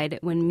not died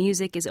when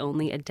music is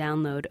only a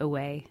download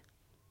away.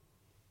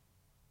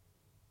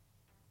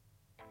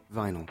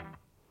 Vinyl.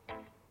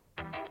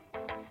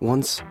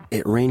 Once,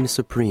 it reigned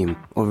supreme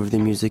over the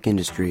music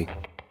industry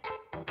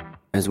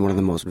as one of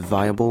the most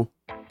viable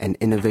and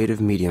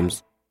innovative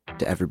mediums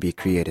to ever be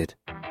created.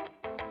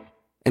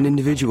 An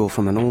individual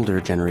from an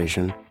older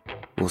generation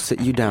will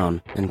sit you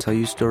down and tell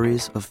you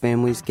stories of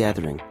families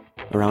gathering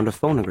around a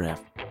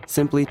phonograph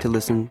simply to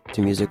listen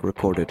to music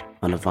recorded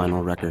on a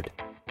vinyl record.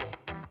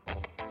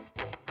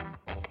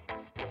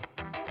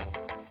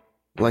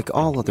 Like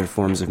all other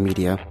forms of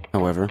media,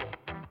 however,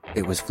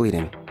 it was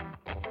fleeting.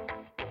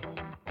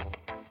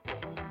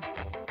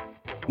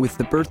 With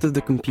the birth of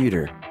the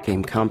computer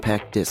came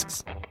compact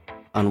discs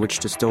on which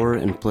to store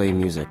and play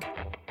music.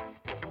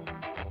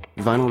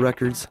 Vinyl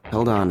records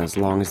held on as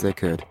long as they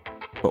could,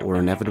 but were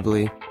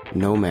inevitably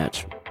no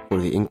match for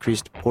the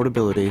increased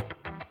portability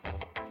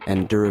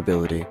and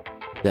durability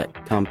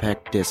that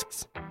compact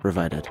discs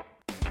provided.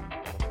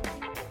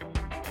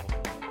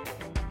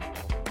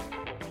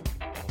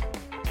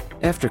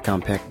 After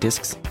compact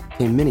discs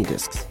came mini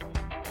discs,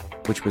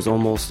 which was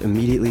almost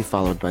immediately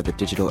followed by the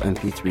digital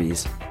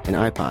MP3s and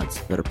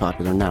iPods that are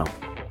popular now.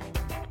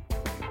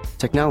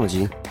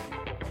 Technology,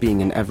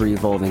 being an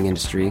ever-evolving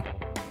industry,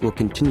 will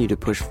continue to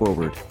push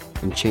forward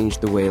and change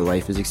the way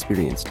life is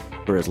experienced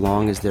for as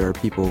long as there are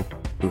people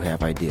who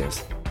have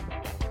ideas.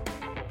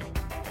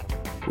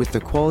 With the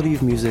quality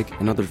of music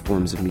and other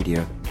forms of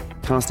media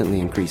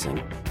constantly increasing,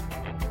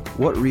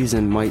 what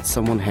reason might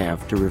someone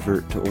have to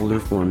revert to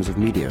older forms of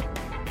media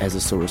as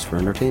a source for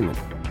entertainment?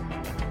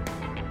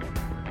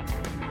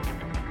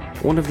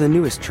 One of the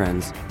newest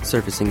trends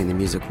surfacing in the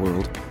music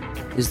world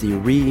is the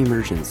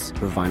re-emergence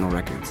of vinyl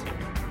records.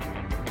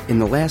 In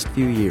the last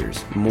few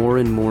years, more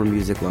and more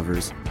music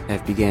lovers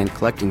have began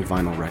collecting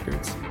vinyl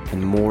records,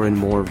 and more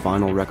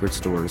vinyl record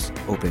stores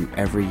open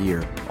every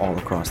year all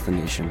across the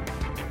nation.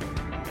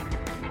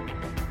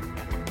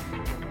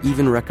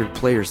 Even record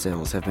player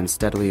sales have been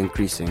steadily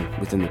increasing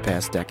within the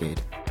past decade.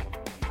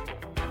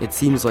 It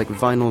seems like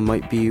vinyl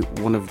might be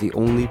one of the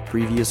only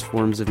previous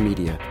forms of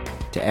media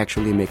to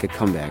actually make a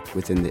comeback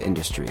within the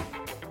industry.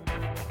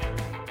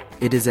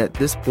 It is at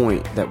this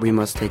point that we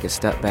must take a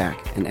step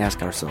back and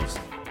ask ourselves,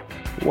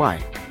 why?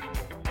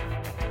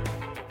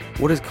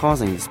 What is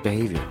causing this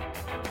behavior?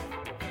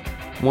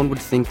 One would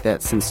think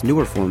that since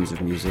newer forms of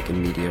music and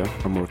media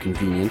are more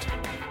convenient,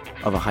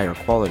 of a higher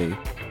quality,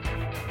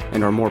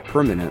 and are more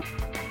permanent,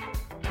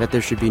 that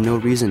there should be no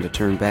reason to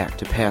turn back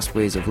to past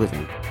ways of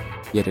living,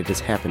 yet it is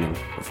happening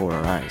before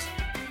our eyes.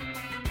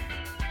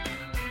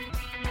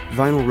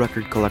 Vinyl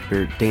record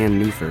collector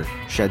Dan Newfer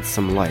sheds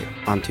some light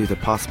onto the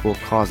possible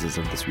causes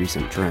of this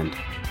recent trend.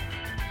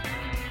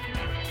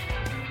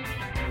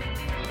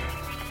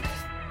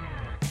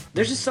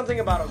 There's just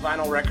something about a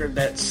vinyl record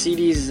that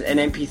CDs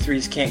and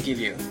MP3s can't give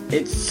you.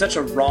 It's such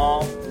a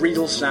raw,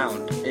 real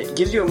sound. It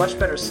gives you a much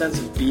better sense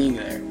of being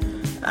there.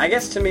 I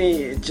guess to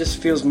me, it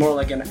just feels more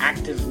like an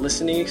active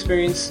listening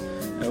experience.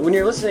 When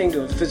you're listening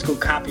to a physical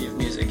copy of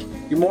music,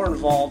 you're more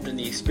involved in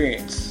the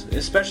experience,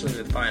 especially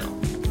with vinyl.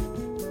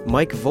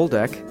 Mike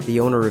Voldek, the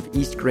owner of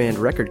East Grand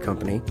Record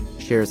Company,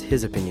 shares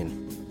his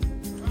opinion.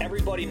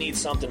 Everybody needs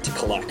something to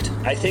collect.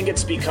 I think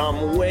it's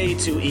become way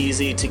too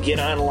easy to get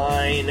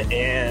online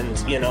and,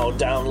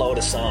 download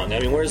a song. I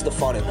mean, where's the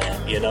fun in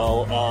that,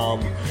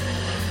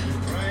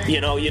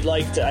 you'd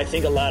like to, I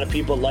think a lot of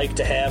people like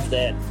to have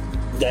that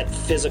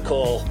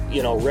physical,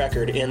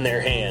 record in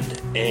their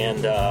hand.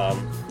 And,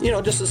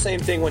 just the same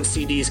thing when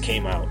CDs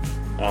came out.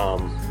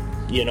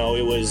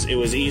 It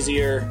was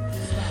easier.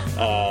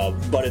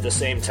 But at the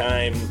same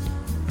time,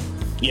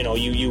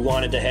 you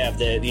wanted to have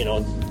that,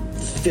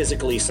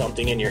 physically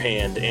something in your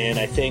hand. And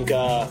I think,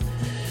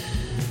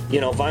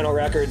 vinyl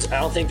records, I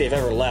don't think they've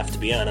ever left, to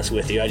be honest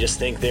with you. I just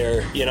think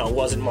there,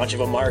 wasn't much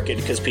of a market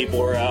because people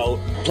were out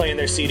playing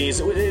their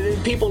CDs.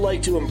 People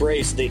like to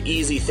embrace the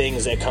easy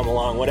things that come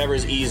along,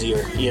 whatever's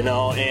easier,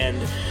 and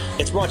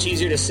it's much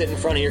easier to sit in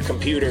front of your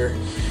computer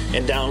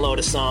and download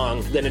a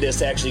song than it is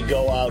to actually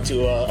go out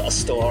to a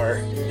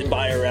store and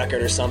buy a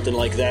record or something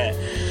like that.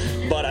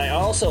 But I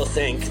also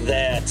think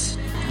that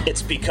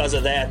it's because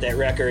of that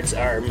records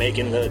are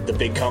making the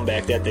big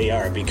comeback that they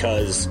are,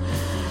 because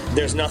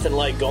there's nothing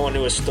like going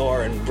to a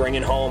store and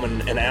bringing home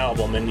an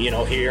album and,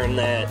 hearing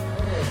that,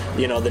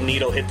 the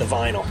needle hit the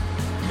vinyl.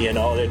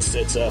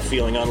 It's a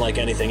feeling unlike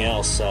anything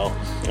else. So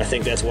I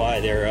think that's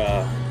why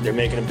they're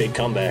making a big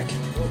comeback,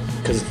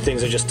 because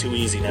things are just too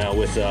easy now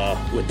with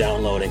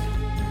downloading.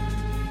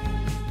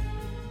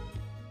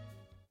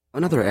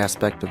 Another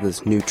aspect of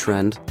this new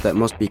trend that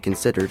must be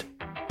considered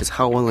is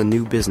how well a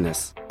new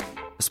business,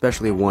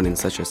 especially one in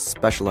such a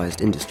specialized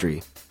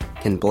industry,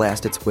 can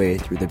blast its way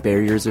through the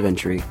barriers of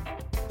entry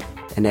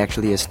and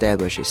actually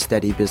establish a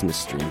steady business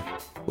stream,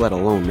 let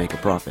alone make a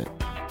profit.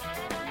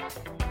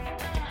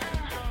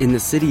 In the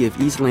city of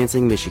East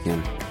Lansing,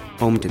 Michigan,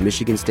 home to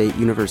Michigan State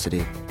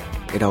University,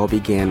 it all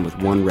began with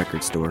one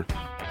record store.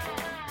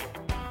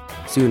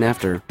 Soon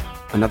after,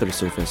 another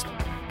surfaced.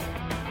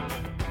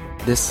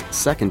 This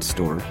second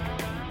store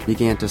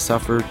began to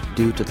suffer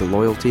due to the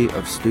loyalty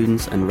of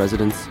students and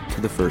residents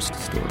to the first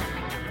store.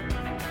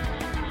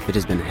 It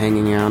has been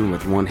hanging on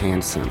with one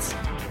hand since.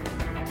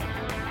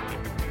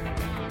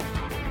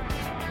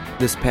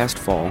 This past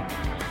fall,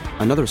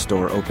 another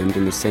store opened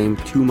in the same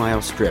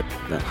 2-mile strip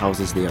that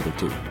houses the other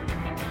two.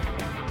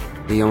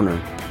 The owner,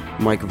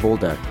 Mike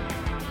Voldek,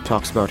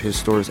 talks about his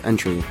store's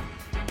entry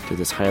to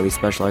this highly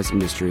specialized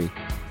industry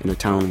in a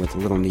town with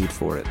little need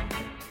for it.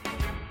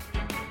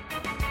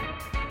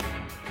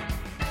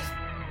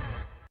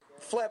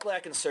 Flat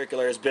Black and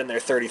Circular has been there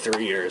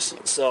 33 years.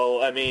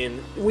 So, I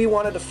mean, we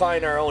wanted to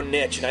find our own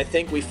niche, and I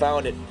think we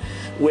found it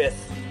with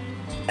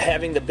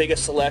having the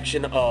biggest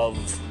selection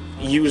of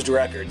used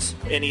records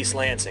in East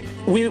Lansing.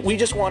 We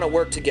just want to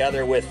work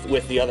together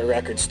with the other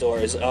record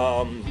stores.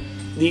 The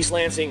East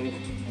Lansing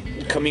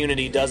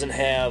community doesn't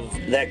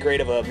have that great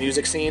of a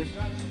music scene,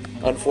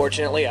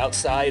 unfortunately,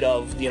 outside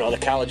of, you know, the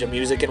College of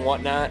Music and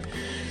whatnot.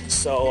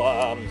 So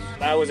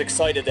I was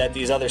excited that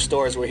these other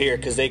stores were here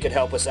because they could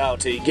help us out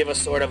to give us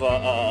sort of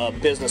a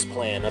business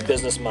plan, a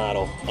business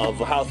model of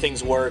how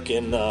things work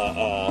and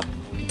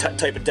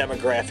type of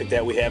demographic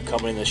that we have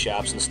coming in the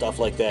shops and stuff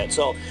like that.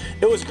 So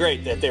it was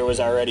great that there was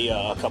already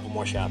a couple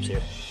more shops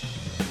here.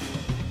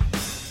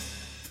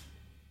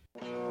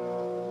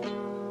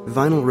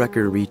 Vinyl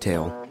record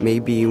retail may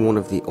be one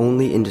of the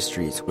only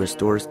industries where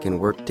stores can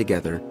work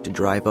together to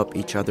drive up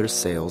each other's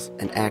sales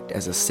and act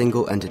as a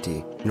single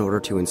entity in order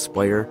to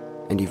inspire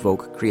and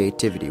evoke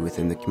creativity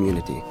within the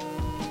community.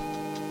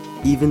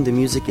 Even the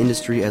music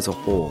industry as a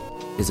whole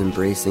is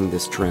embracing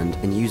this trend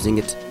and using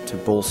it to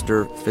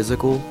bolster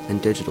physical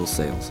and digital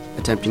sales,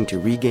 attempting to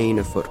regain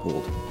a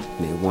foothold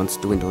in a once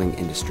dwindling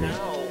industry.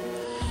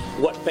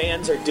 What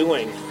bands are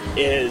doing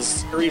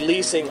is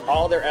releasing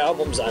all their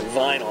albums on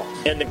vinyl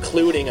and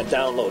including a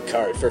download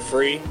card for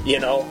free. You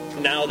know,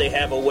 now they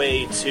have a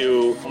way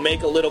to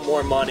make a little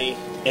more money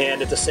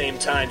and at the same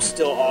time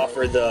still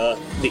offer the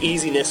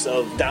easiness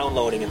of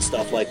downloading and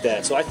stuff like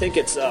that. So I think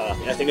it's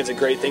a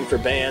great thing for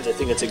bands. I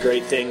think it's a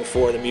great thing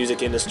for the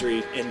music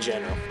industry in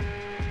general.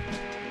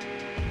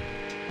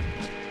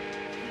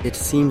 It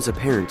seems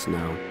apparent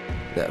now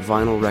that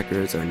vinyl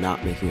records are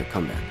not making a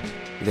comeback.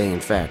 They, in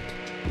fact,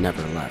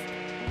 never left.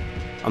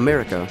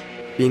 America,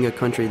 being a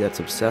country that's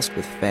obsessed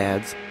with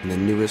fads and the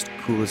newest,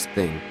 coolest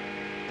thing,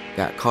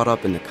 got caught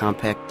up in the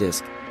compact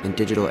disc and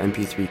digital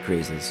MP3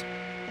 crazes,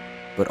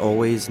 but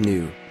always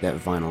knew that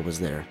vinyl was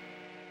there.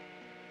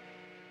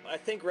 I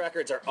think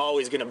records are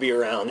always going to be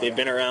around. They've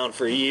been around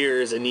for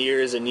years and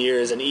years and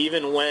years, and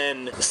even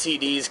when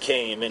CDs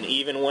came and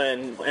even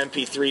when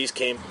MP3s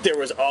came, there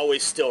was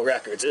always still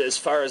records. As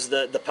far as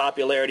the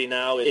popularity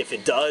now, if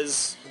it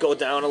does go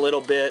down a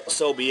little bit,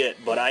 so be it.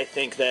 But I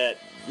think that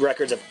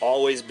records have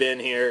always been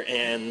here,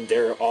 and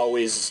there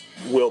always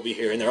will be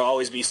here, and there'll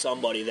always be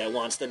somebody that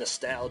wants the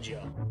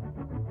nostalgia.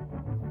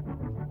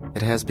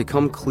 It has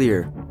become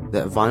clear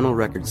that vinyl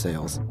record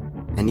sales,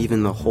 and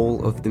even the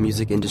whole of the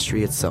music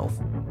industry itself,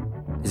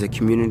 is a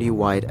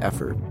community-wide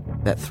effort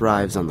that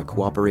thrives on the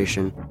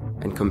cooperation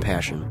and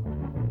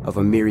compassion of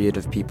a myriad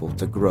of people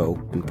to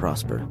grow and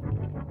prosper.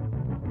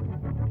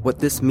 What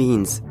this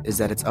means is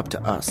that it's up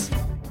to us,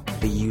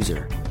 the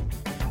user,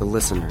 the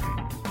listener,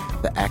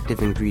 the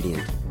active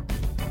ingredient,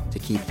 to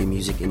keep the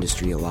music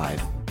industry alive.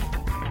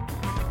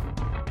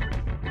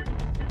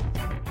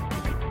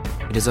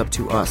 It is up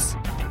to us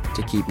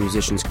to keep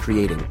musicians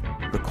creating,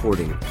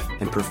 recording,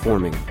 and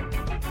performing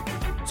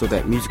so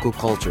that musical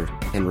culture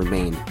can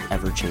remain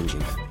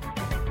ever-changing.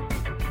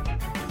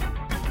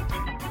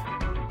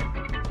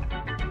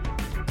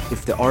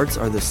 If the arts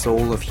are the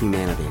soul of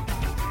humanity,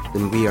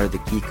 then we are the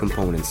key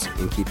components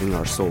in keeping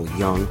our soul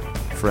young,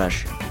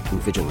 fresh,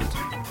 and vigilant.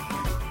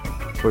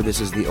 For this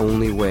is the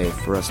only way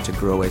for us to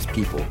grow as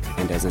people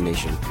and as a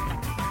nation.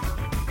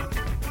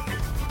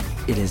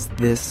 It is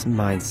this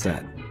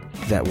mindset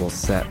that will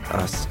set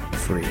us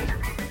free.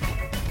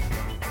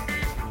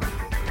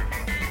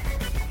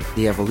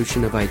 The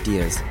evolution of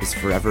ideas is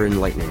forever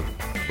enlightening,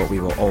 but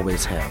we will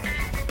always have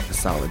a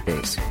solid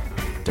base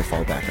to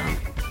fall back on.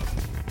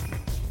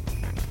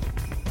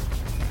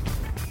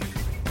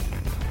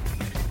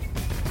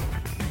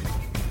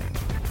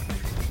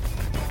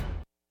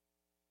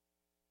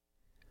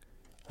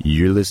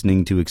 You're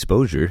listening to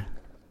Exposure.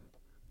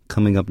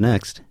 Coming up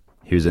next,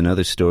 here's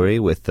another story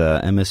with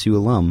MSU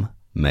alum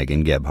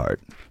Megan Gebhardt.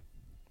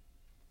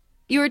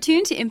 You are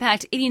tuned to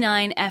Impact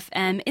 89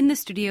 FM. In the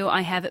studio, I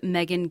have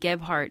Megan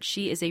Gebhardt.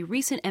 She is a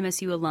recent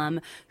MSU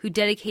alum who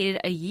dedicated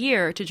a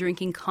year to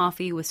drinking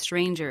coffee with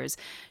strangers.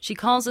 She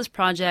calls this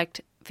project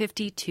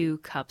 52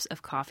 Cups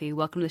of Coffee.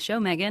 Welcome to the show,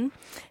 Megan.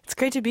 It's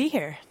great to be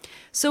here.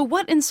 So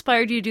what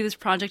inspired you to do this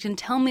project, and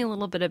tell me a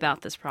little bit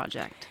about this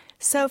project?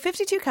 So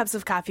 52 Cups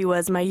of Coffee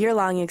was my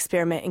year-long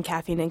experiment in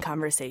caffeine and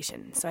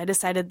conversation. So I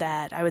decided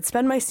that I would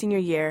spend my senior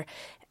year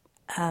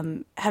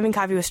having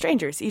coffee with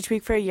strangers. Each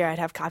week for a year, I'd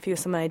have coffee with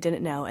someone I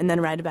didn't know and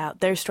then write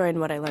about their story and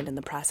what I learned in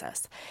the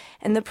process.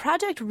 And the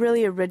project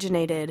really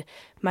originated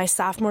my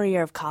sophomore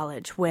year of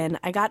college when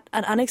I got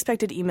an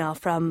unexpected email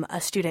from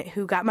a student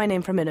who got my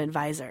name from an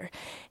advisor.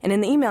 And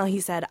in the email, he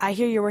said, "I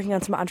hear you're working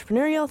on some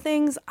entrepreneurial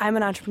things. I'm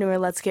an entrepreneur.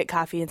 Let's get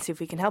coffee and see if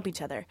we can help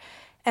each other."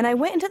 And I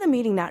went into the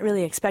meeting not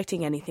really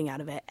expecting anything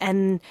out of it.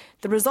 And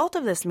the result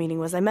of this meeting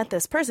was I met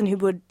this person who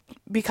would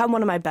become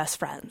one of my best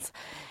friends.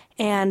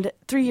 And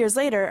 3 years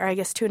later, or I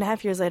guess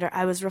 2.5 years later,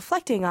 I was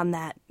reflecting on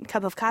that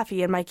cup of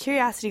coffee, and my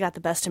curiosity got the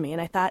best of me.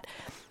 And I thought,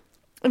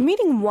 if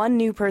meeting one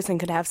new person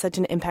could have such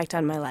an impact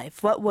on my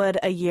life, what would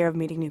a year of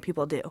meeting new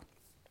people do?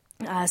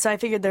 So I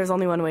figured there was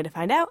only one way to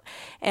find out,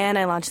 and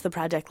I launched the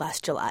project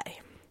last July.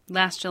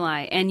 Last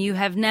July. And you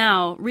have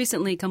now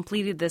recently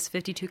completed this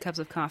 52 Cups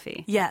of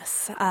Coffee.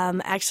 Yes,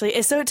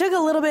 actually. So it took a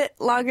little bit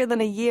longer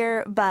than a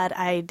year, but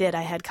I did.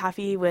 I had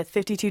coffee with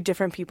 52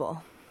 different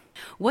people.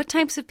 What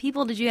types of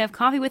people did you have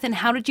coffee with, and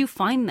how did you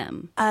find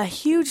them? A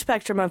huge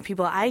spectrum of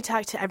people. I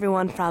talked to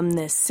everyone from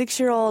this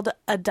 6-year-old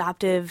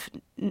adopted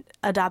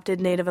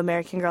Native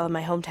American girl in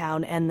my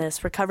hometown and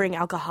this recovering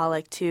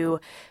alcoholic to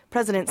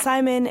President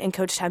Simon and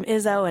Coach Tom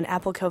Izzo and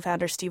Apple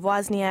co-founder Steve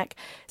Wozniak.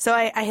 So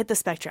I hit the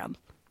spectrum.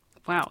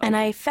 Wow. And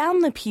I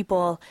found the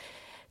people,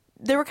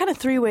 there were kind of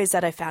 3 ways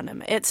that I found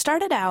them. It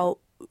started out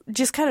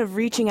just kind of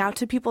reaching out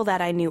to people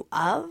that I knew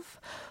of,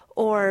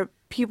 or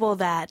people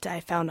that I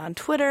found on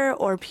Twitter,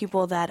 or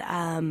people that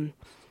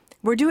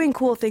were doing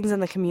cool things in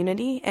the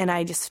community, and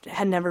I just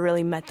had never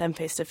really met them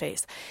face to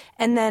face.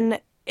 And then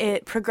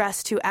it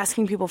progressed to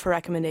asking people for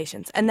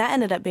recommendations, and that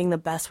ended up being the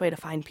best way to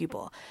find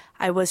people.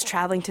 I was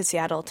traveling to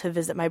Seattle to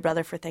visit my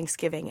brother for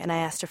Thanksgiving, and I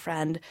asked a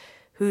friend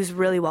who's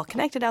really well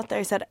connected out there.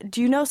 I said,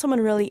 "Do you know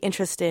someone really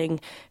interesting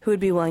who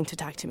would be willing to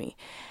talk to me?"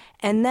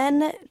 And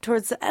then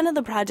towards the end of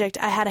the project,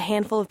 I had a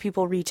handful of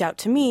people reach out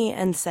to me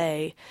and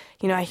say,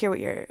 "I hear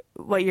or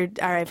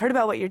I've heard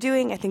about what you're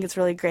doing. I think it's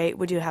really great.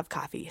 Would you have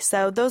coffee?"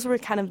 So those were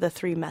kind of the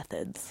 3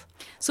 methods.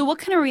 So what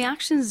kind of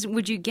reactions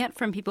would you get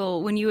from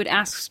people when you would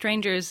ask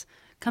strangers,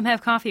 "Come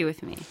have coffee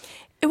with me"?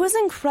 It was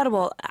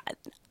incredible.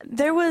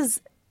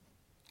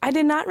 I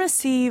did not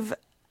receive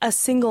a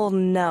single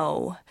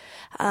no.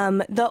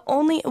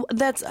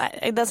 That's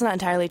not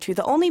entirely true.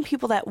 The only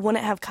people that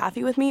wouldn't have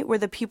coffee with me were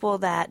the people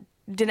that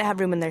didn't have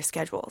room in their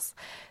schedules.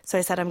 So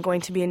I said, "I'm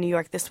going to be in New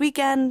York this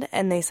weekend,"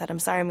 and they said, "I'm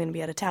sorry, I'm going to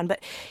be out of town."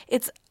 But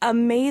it's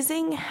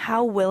amazing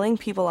how willing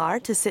people are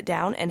to sit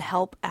down and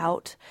help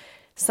out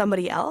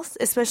somebody else,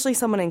 especially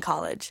someone in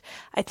college.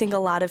 I think a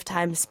lot of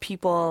times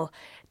people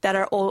that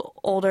are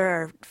older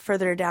or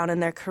further down in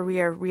their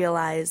career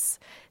realize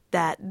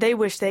that they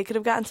wish they could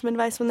have gotten some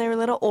advice when they were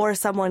little, or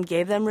someone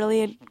gave them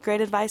really great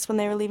advice when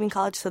they were leaving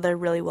college, so they're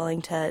really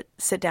willing to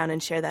sit down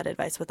and share that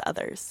advice with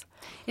others.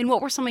 And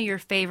what were some of your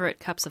favorite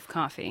cups of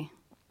coffee?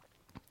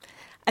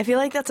 I feel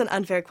like that's an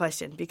unfair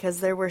question because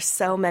there were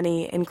so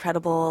many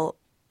incredible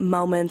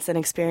moments and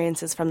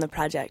experiences from the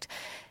project.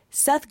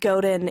 Seth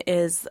Godin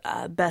is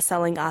a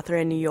best-selling author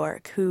in New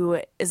York who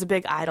is a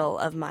big idol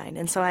of mine,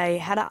 and so I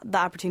had the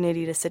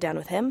opportunity to sit down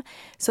with him.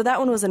 So that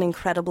one was an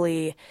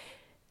incredibly...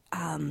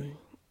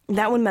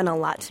 that one meant a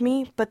lot to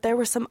me, but there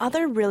were some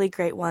other really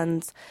great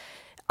ones.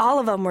 All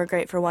of them were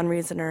great for one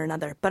reason or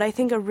another, but I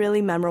think a really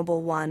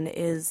memorable one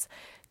is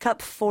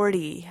Cup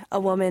 40, a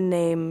woman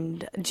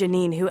named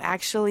Janine who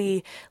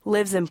actually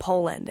lives in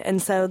Poland.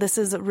 And so this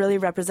is really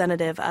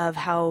representative of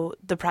how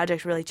the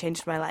project really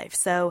changed my life.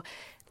 So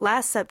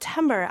last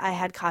September, I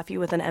had coffee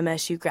with an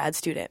MSU grad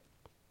student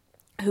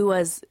who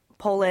was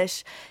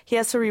Polish. He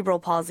has cerebral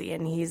palsy,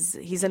 and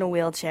he's in a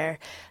wheelchair.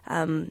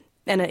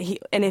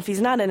 And if he's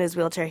not in his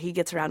wheelchair, he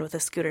gets around with a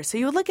scooter. So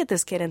you would look at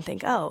this kid and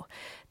think, oh,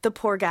 the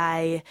poor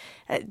guy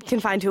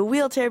confined to a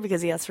wheelchair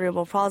because he has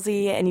cerebral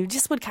palsy, and you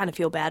just would kind of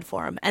feel bad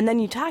for him. And then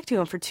you talk to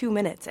him for 2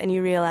 minutes, and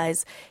you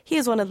realize he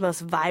is one of the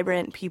most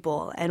vibrant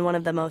people and one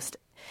of the most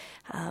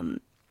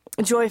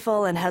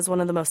joyful and has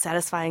one of the most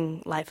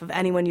satisfying life of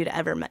anyone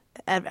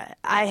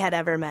I had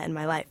ever met in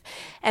my life.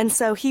 And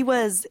so he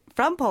was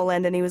from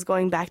Poland, and he was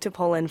going back to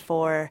Poland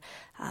for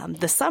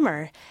the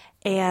summer,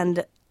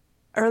 and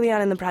early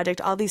on in the project,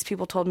 all these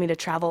people told me to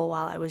travel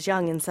while I was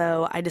young, and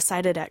so I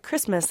decided at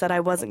Christmas that I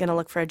wasn't going to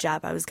look for a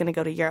job. I was going to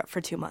go to Europe for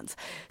 2 months.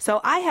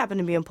 So I happened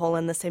to be in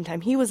Poland the same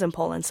time he was in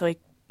Poland, so he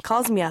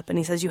calls me up and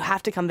he says, "You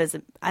have to come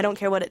visit. I don't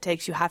care what it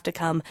takes. You have to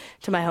come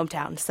to my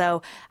hometown."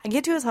 So I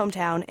get to his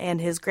hometown, and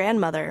his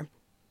grandmother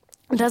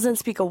doesn't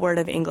speak a word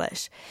of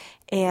English,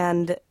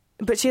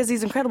 but she has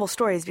these incredible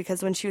stories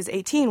because when she was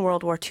 18,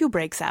 World War II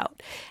breaks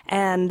out,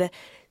 and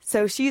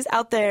so she's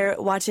out there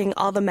watching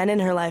all the men in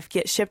her life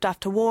get shipped off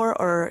to war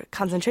or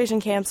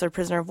concentration camps or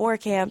prisoner of war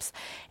camps.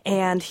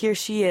 And here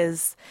she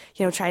is,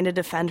 trying to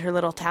defend her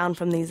little town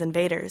from these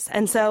invaders.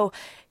 And so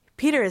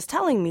Peter is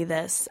telling me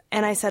this,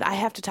 and I said, I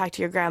have to talk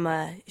to your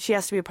grandma. She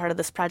has to be a part of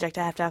this project.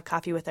 I have to have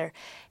coffee with her.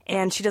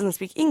 And she doesn't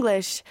speak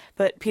English,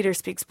 but Peter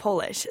speaks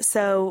Polish.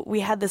 So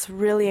we had this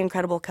really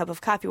incredible cup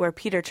of coffee where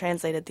Peter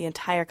translated the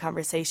entire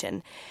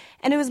conversation.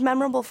 And it was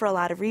memorable for a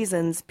lot of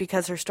reasons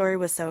because her story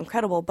was so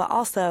incredible, but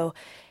also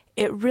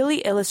it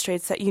really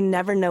illustrates that you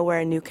never know where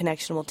a new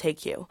connection will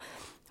take you.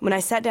 When I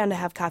sat down to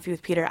have coffee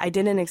with Peter, I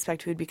didn't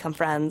expect we'd become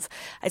friends.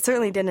 I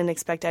certainly didn't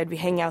expect I'd be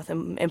hanging out with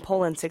him in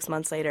Poland 6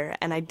 months later,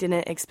 and I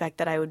didn't expect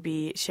that I would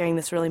be sharing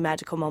this really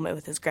magical moment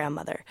with his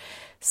grandmother.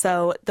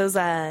 So those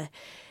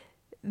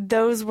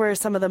were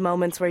some of the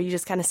moments where you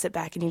just kind of sit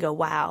back and you go,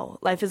 wow,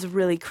 life is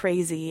really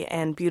crazy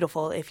and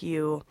beautiful if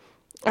you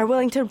are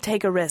willing to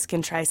take a risk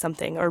and try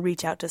something or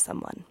reach out to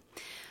someone.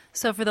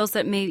 So for those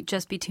that may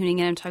just be tuning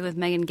in, I'm talking with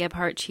Megan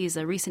Gebhardt. She's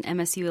a recent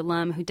MSU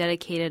alum who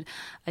dedicated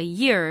a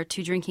year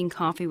to drinking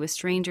coffee with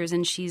strangers,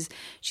 and she's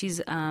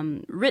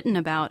written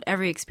about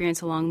every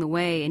experience along the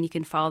way, and you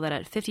can follow that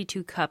at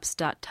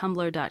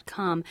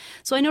 52cups.tumblr.com.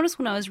 So I noticed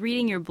when I was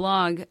reading your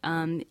blog,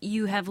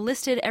 you have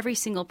listed every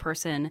single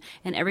person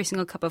and every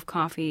single cup of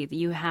coffee that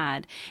you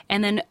had,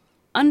 and then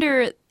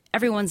under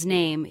everyone's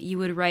name, you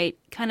would write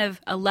kind of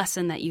a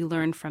lesson that you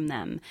learned from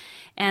them.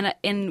 And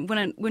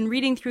when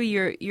reading through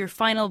your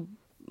final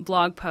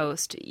blog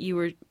post, you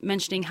were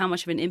mentioning how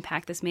much of an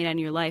impact this made on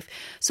your life.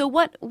 So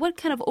what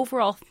kind of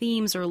overall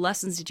themes or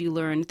lessons did you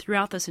learn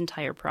throughout this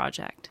entire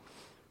project?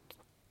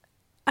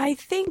 I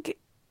think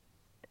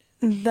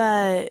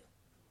the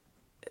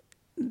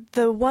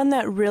one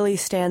that really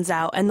stands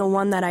out and the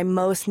one that I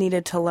most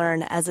needed to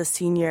learn as a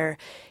senior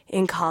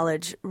in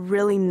college,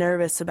 really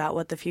nervous about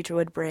what the future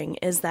would bring,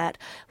 is that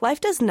life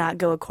does not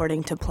go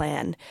according to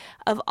plan.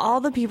 Of all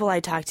the people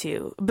I talked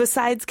to,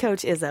 besides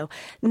Coach Izzo,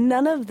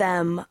 none of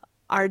them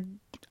are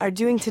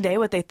doing today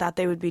what they thought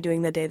they would be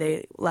doing the day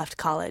they left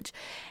college.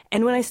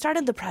 And when I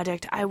started the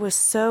project, I was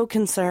so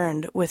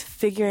concerned with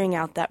figuring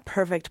out that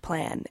perfect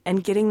plan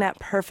and getting that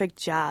perfect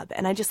job.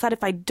 And I just thought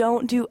if I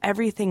don't do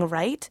everything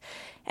right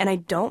and I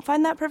don't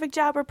find that perfect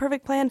job or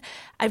perfect plan,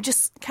 I've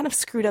just kind of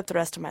screwed up the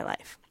rest of my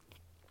life.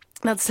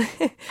 That's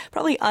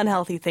probably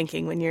unhealthy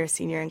thinking when you're a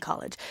senior in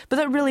college. But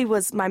that really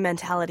was my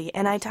mentality.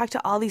 And I talked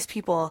to all these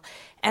people,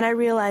 and I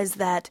realized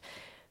that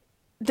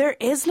there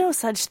is no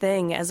such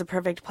thing as a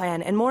perfect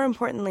plan. And more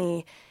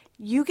importantly,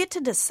 you get to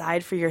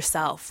decide for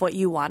yourself what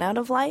you want out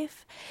of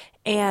life.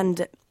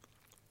 And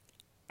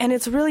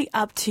it's really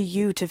up to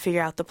you to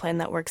figure out the plan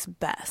that works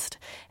best.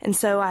 And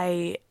so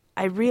I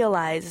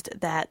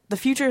realized that the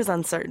future is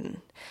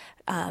uncertain.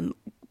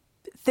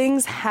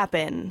 Things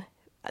happen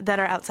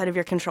that are outside of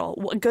your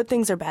control. Good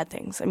things or bad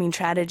things. I mean,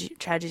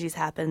 tragedies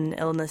happen,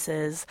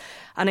 illnesses,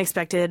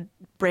 unexpected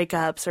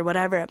breakups, or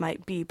whatever it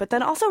might be. But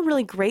then also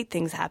really great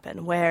things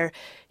happen where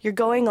you're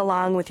going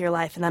along with your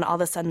life and then all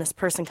of a sudden this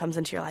person comes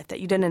into your life that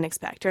you didn't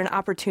expect, or an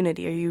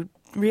opportunity, or you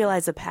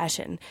realize a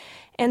passion.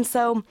 And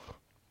so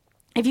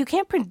if you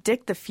can't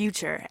predict the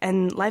future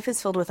and life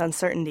is filled with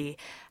uncertainty,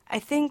 I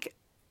think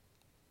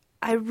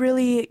I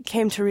really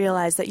came to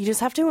realize that you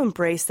just have to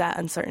embrace that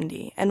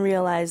uncertainty and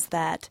realize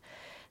that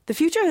the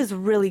future is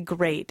really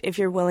great if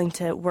you're willing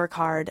to work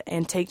hard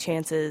and take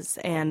chances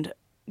and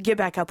get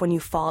back up when you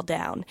fall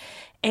down.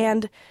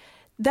 And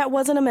that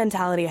wasn't a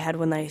mentality I had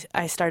when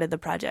I started the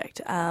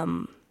project. I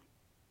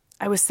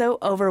was so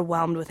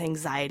overwhelmed with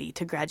anxiety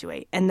to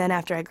graduate. And then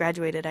after I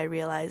graduated, I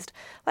realized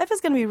life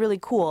is going to be really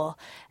cool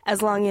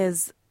as long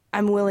as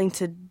I'm willing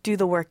to do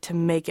the work to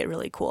make it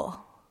really cool.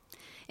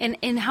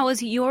 And how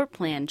has your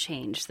plan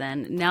changed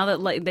then? Now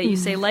that you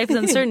say life is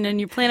uncertain and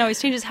your plan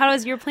always changes, how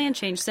has your plan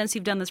changed since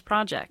you've done this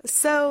project?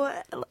 So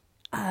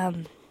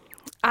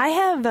I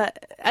have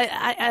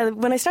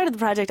when I started the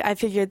project, I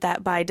figured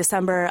that by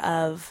December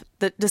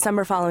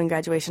following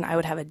graduation, I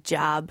would have a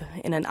job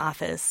in an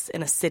office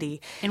in a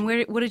city. And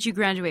what did you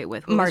graduate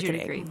with? What marketing.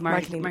 Was your degree?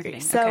 Marketing degree.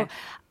 So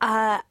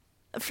okay.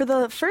 For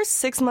the first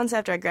 6 months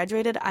after I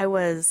graduated, I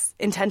was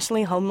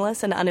intentionally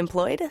homeless and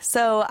unemployed.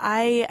 So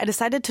I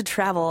decided to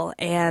travel,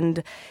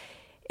 and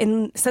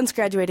since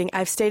graduating,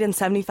 I've stayed in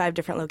 75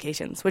 different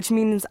locations, which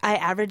means I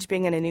average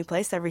being in a new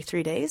place every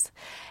 3 days.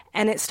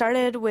 And it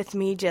started with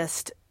me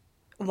just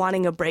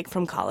wanting a break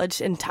from college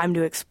and time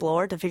to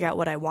explore, to figure out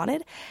what I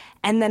wanted.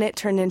 And then it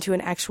turned into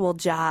an actual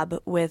job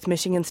with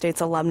Michigan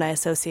State's Alumni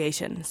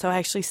Association. So I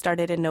actually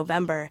started in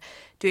November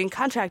doing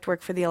contract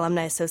work for the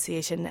Alumni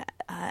Association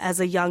as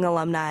a young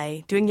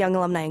alumni, doing young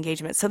alumni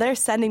engagement. So they're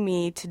sending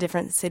me to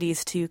different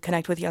cities to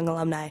connect with young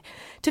alumni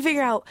to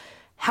figure out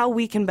how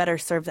we can better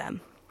serve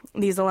them.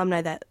 These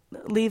alumni that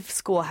leave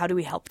school, how do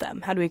we help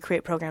them? How do we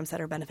create programs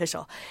that are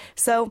beneficial?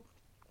 So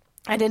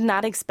I did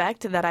not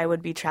expect that I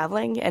would be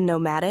traveling and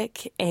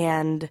nomadic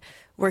and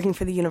working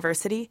for the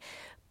university,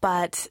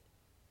 but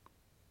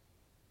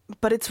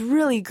it's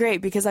really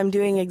great because I'm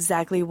doing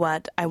exactly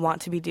what I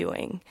want to be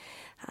doing,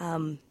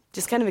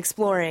 just kind of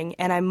exploring,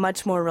 and I'm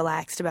much more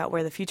relaxed about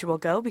where the future will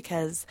go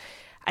because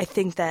I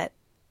think that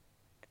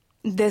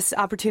this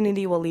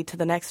opportunity will lead to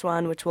the next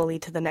one, which will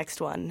lead to the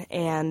next one,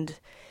 and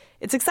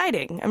it's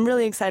exciting. I'm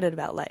really excited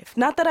about life.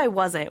 Not that I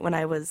wasn't when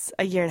I was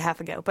a year and a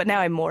half ago, but now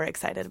I'm more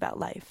excited about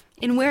life.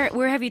 And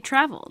where have you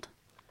traveled?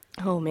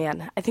 Oh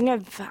man, I think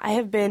I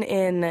have been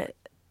in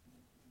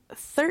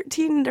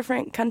 13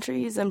 different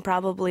countries and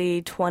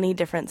probably 20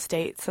 different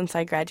states since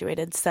I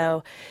graduated.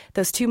 So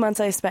those 2 months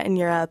I spent in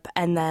Europe,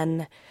 and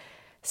then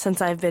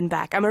since I've been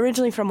back, I'm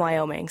originally from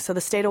Wyoming. So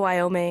the state of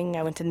Wyoming,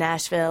 I went to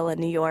Nashville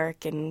and New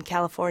York and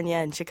California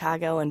and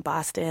Chicago and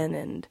Boston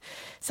and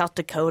South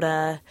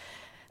Dakota,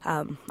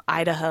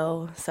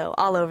 Idaho, so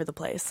all over the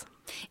place.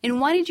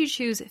 And why did you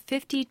choose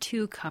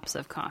 52 cups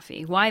of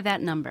coffee? Why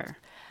that number?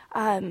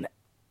 The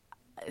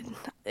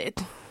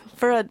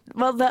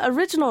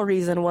original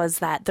reason was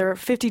that there are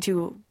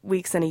 52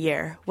 weeks in a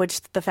year,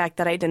 which the fact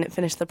that I didn't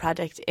finish the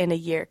project in a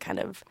year kind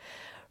of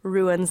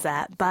ruins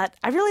that. But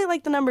I really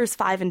like the numbers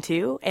 5 and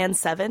 2 and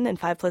 7, and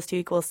 5 plus 2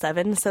 equals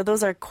 7. So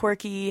those are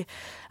quirky,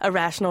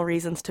 irrational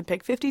reasons to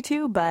pick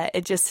 52, but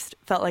it just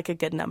felt like a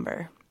good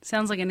number.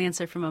 Sounds like an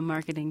answer from a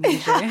marketing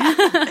major.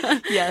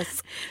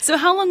 Yes. So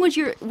how long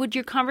would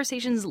your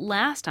conversations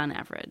last on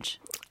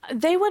average?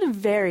 They would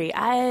vary.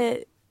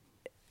 I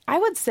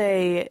would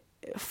say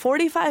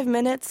 45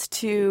 minutes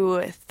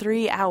to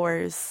 3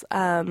 hours.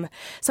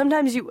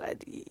 Sometimes you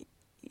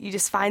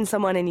just find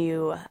someone and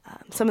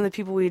some of the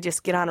people we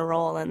just get on a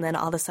roll, and then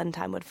all of a sudden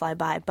time would fly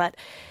by. But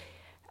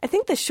I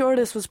think the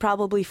shortest was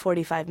probably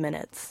 45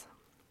 minutes.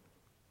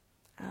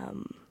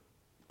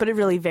 But it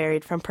really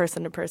varied from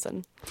person to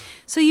person.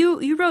 So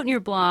you wrote in your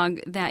blog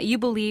that you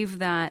believe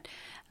that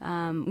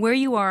where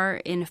you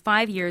are in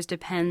 5 years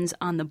depends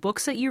on the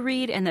books that you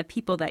read and the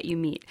people that you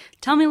meet.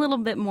 Tell me a little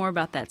bit more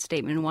about that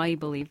statement and why you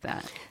believe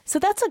that. So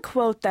that's a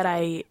quote that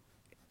I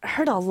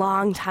heard a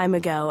long time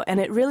ago, and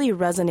it really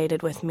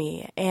resonated with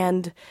me.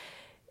 And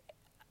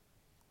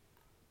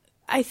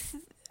I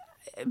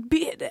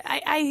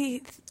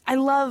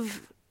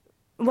love...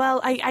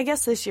 Well, I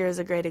guess this year is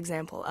a great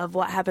example of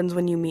what happens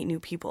when you meet new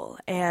people.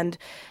 And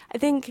I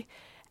think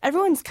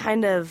everyone's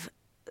kind of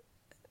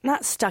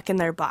not stuck in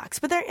their box,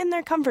 but they're in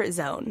their comfort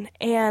zone.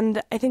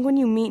 And I think when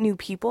you meet new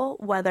people,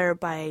 whether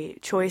by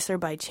choice or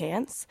by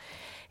chance,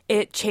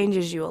 it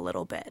changes you a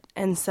little bit.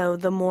 And so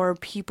the more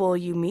people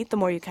you meet, the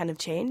more you kind of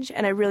change.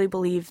 And I really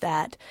believe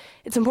that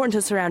it's important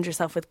to surround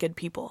yourself with good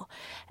people.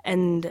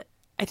 And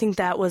I think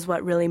that was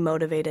what really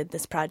motivated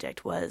this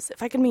project, was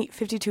if I could meet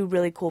 52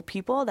 really cool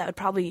people, that would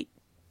probably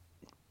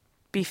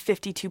be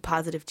 52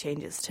 positive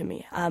changes to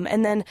me.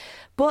 And then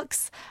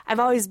books,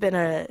 I've always been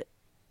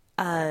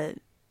a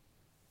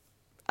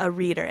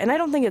reader. And I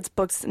don't think it's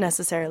books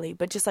necessarily,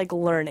 but just like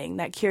learning,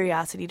 that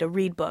curiosity to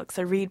read books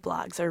or read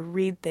blogs or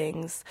read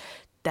things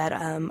that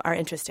are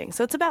interesting.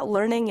 So it's about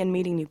learning and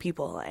meeting new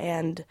people.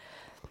 And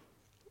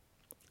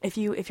if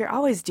you're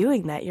always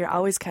doing that, you're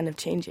always kind of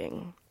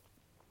changing.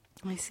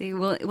 I see.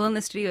 Well, in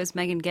the studio is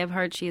Megan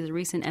Gebhardt. She is a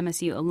recent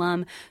MSU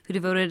alum who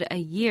devoted a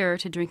year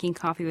to drinking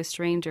coffee with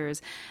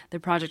strangers. The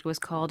project was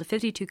called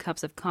 52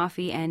 Cups of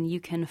Coffee, and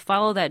you can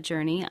follow that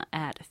journey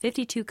at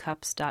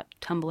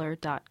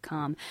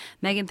 52cups.tumblr.com.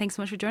 Megan, thanks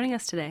so much for joining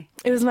us today.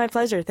 It was my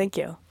pleasure. Thank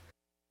you.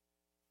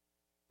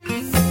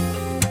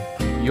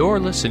 You're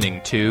listening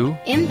to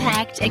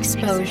Impact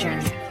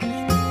Exposure.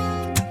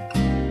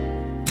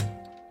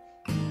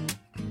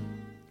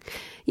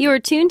 You are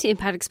tuned to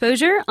Impact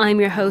Exposure. I'm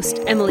your host,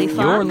 Emily Fox.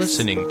 You're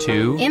listening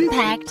to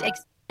Impact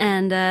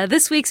And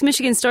this week's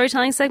Michigan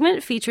Storytelling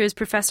segment features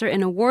professor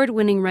and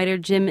award-winning writer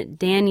Jim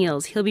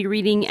Daniels. He'll be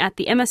reading at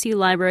the MSU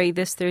Library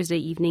this Thursday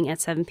evening at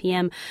 7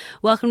 p.m.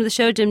 Welcome to the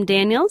show, Jim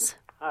Daniels.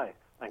 Hi.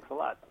 Thanks a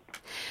lot.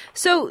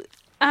 So,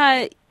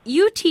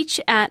 you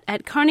teach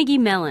at Carnegie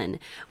Mellon.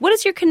 What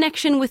is your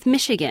connection with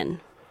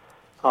Michigan?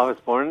 I was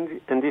born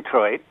in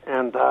Detroit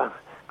and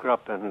grew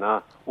up in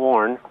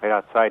Warren, right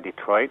outside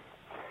Detroit.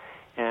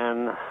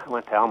 And I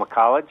went to Alma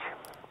College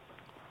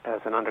as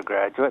an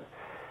undergraduate.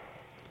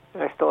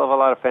 I still have a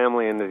lot of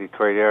family in the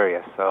Detroit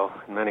area, so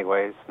in many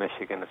ways,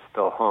 Michigan is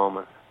still home.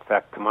 In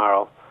fact,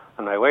 tomorrow,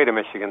 on my way to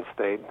Michigan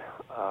State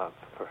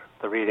for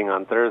the reading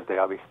on Thursday,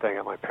 I'll be staying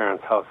at my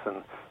parents' house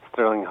in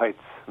Sterling Heights,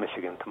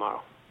 Michigan,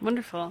 tomorrow.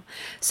 Wonderful.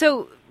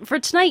 So for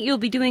tonight, you'll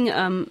be doing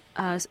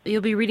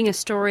you'll be reading a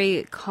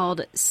story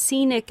called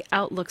Scenic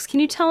Outlooks. Can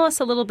you tell us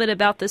a little bit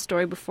about this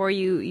story before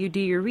you do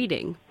your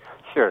reading?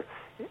 Sure.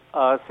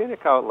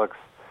 Scenic Outlooks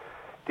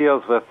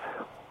deals with,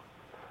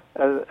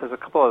 as a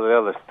couple of the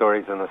other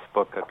stories in this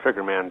book,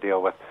 Triggerman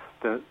deal with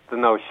the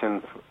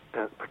notion,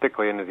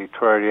 particularly in the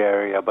Detroit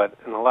area, but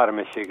in a lot of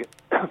Michigan,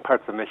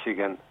 parts of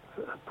Michigan,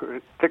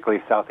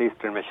 particularly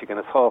southeastern Michigan,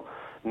 this whole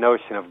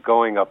notion of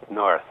going up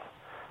north,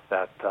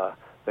 that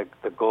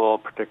the goal,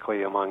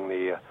 particularly among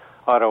the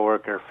auto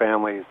worker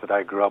families that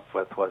I grew up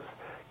with, was,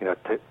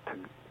 to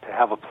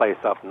have a place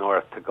up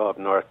north, to go up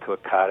north to a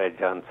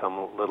cottage on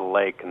some little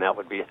lake, and that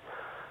would be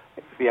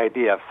the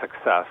idea of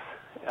success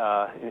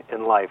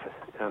in life.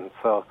 And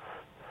so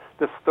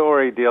this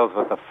story deals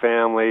with a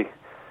family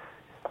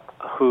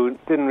who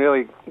didn't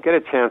really get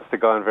a chance to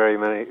go on very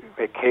many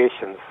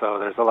vacations, so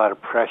there's a lot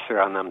of pressure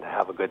on them to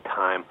have a good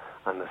time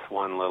on this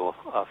one little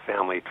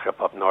family trip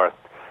up north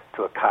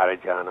to a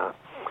cottage on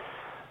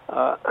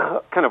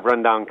kind of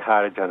rundown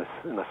cottage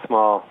in a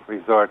small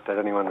resort that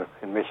anyone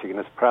in Michigan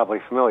is probably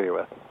familiar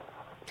with.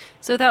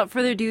 So without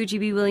further ado, would you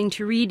be willing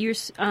to read your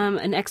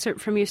an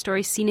excerpt from your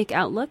story, Scenic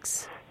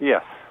Outlooks?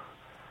 Yes.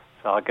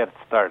 So I'll get it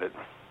started.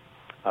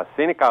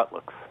 Scenic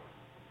Outlooks.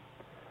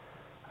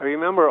 I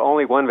remember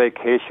only one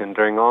vacation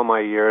during all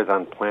my years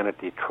on planet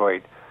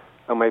Detroit,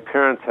 though my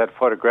parents had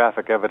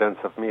photographic evidence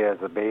of me as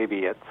a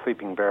baby at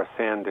Sleeping Bear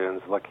Sand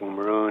Dunes, looking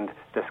marooned,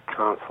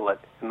 disconsolate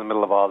in the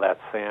middle of all that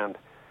sand.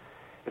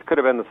 It could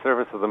have been the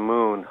surface of the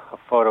moon, a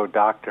photo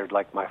doctored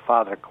like my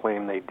father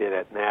claimed they did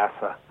at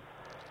NASA.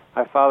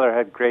 My father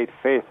had great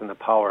faith in the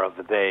power of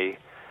the day.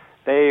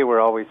 They were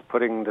always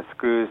putting the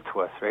screws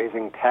to us,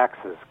 raising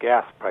taxes,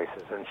 gas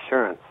prices,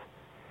 insurance.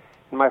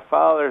 In my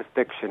father's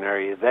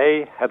dictionary,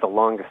 they had the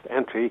longest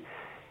entry,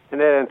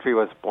 and that entry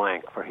was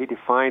blank, for he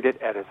defined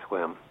it at his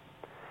whim.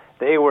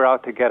 They were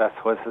out to get us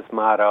was his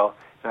motto,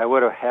 and I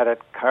would have had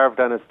it carved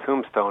on his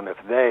tombstone if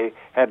they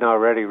hadn't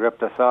already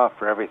ripped us off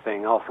for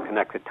everything else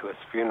connected to his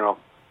funeral.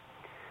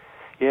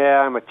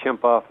 Yeah, I'm a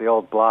chimp off the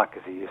old block,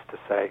 as he used to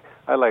say.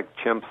 I like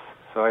chimps,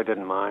 so I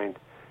didn't mind.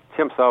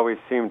 Chimps always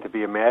seemed to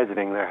be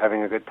imagining they're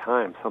having a good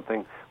time,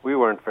 something we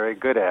weren't very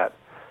good at.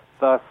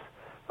 Thus,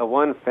 the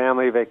one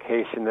family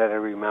vacation that I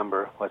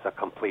remember was a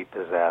complete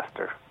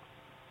disaster.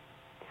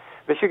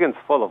 Michigan's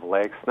full of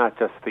lakes, not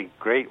just the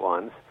great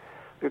ones.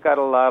 We've got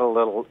a lot of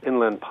little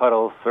inland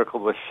puddles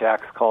circled with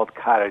shacks called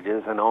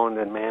cottages and owned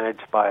and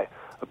managed by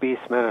obese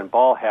men in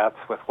ball hats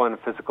with one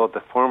physical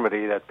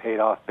deformity that paid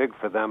off big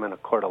for them in a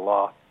court of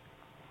law.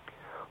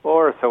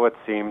 Or so it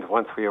seemed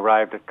once we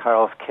arrived at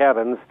Carl's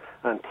Cabins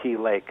on T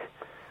Lake.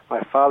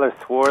 My father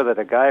swore that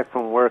a guy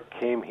from work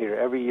came here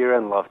every year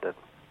and loved it.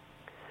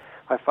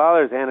 My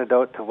father's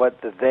antidote to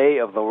what the they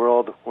of the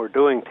world were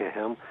doing to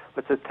him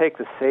was to take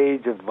the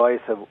sage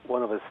advice of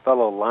one of his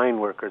fellow line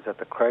workers at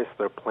the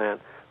Chrysler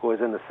plant who was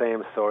in the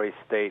same sorry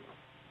state.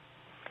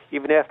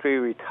 Even after he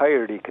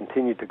retired, he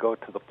continued to go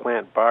to the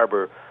plant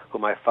barber, who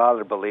my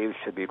father believed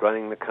should be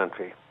running the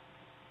country.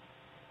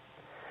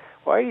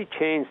 Why he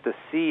changed the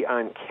C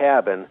on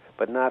cabin,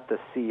 but not the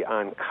C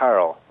on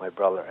Carl, my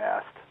brother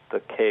asked. The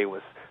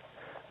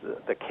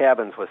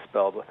cabins was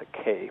spelled with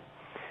a K.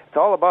 It's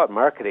all about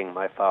marketing,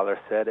 my father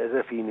said, as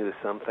if he knew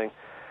something.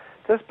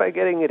 Just by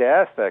getting you to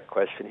ask that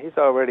question, he's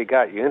already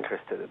got you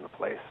interested in the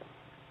place.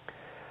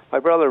 My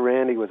brother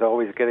Randy was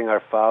always getting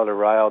our father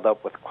riled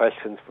up with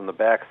questions from the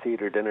back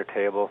seat or dinner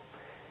table.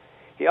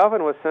 He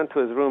often was sent to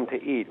his room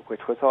to eat,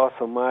 which was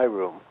also my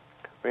room.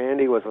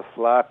 Randy was a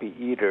sloppy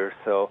eater,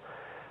 so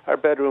our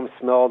bedroom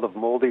smelled of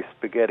moldy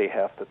spaghetti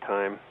half the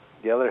time.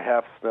 The other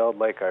half smelled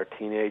like our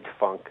teenage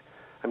funk.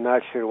 I'm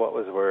not sure what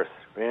was worse.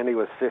 Randy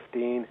was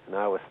 15, and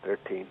I was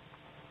 13.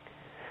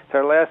 It's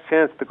our last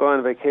chance to go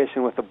on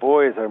vacation with the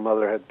boys, our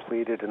mother had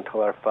pleaded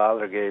until our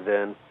father gave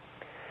in.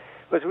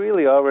 It was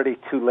really already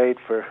too late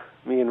for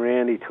me and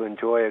Randy to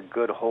enjoy a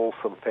good,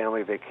 wholesome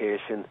family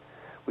vacation.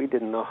 We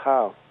didn't know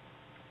how.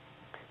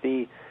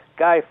 The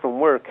guy from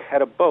work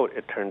had a boat,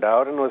 it turned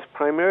out, and was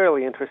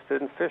primarily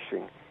interested in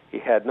fishing. He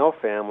had no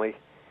family.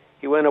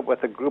 He went up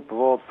with a group of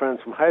old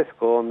friends from high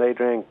school, and they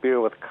drank beer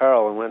with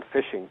Carl and went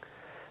fishing.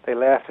 They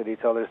laughed at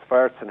each other's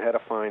farts and had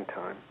a fine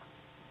time.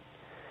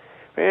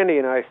 Randy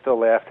and I still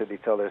laughed at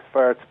each other's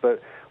farts,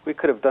 but we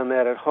could have done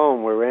that at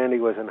home, where Randy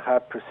was in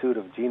hot pursuit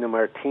of Gina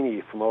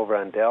Martini from over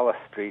on Dallas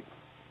Street.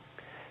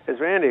 As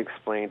Randy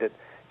explained it,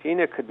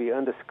 Gina could be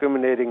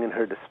undiscriminating in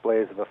her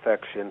displays of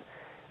affection,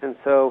 and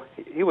so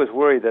he was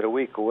worried that a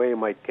week away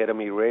might get him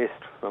erased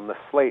from the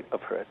slate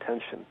of her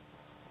attention.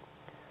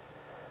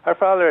 Our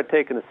father had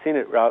taken a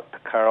scenic route to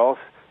Carl's,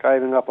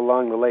 driving up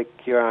along the Lake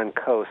Huron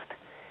coast.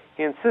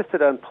 He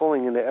insisted on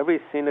pulling into every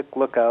scenic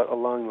lookout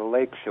along the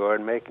lake shore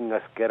and making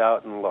us get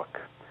out and look.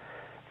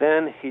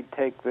 Then he'd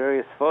take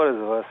various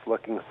photos of us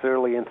looking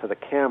surly into the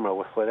camera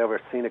with whatever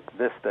scenic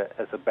vista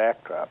as a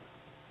backdrop.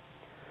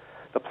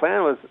 The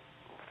plan was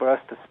for us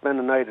to spend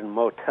a night in a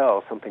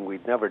motel, something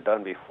we'd never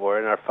done before,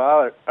 and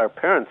our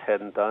parents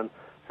hadn't done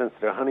since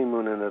their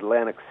honeymoon in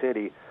Atlantic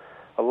City,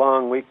 a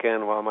long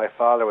weekend while my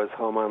father was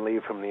home on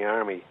leave from the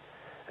Army.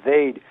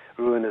 They'd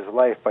ruined his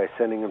life by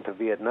sending him to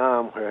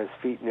Vietnam, where his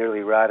feet nearly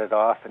rotted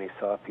off and he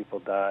saw people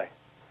die.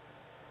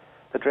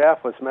 The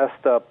draft was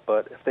messed up,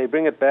 but if they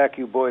bring it back,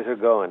 you boys are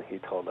going, he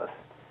told us.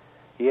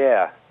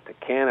 Yeah, to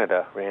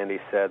Canada, Randy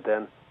said,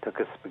 then took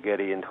his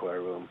spaghetti into our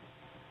room.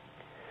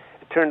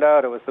 It turned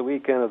out it was the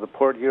weekend of the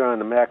Port Huron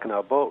to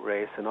Mackinac boat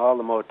race, and all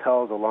the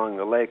motels along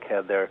the lake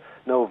had their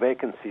no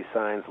vacancy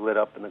signs lit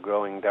up in the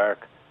growing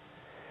dark.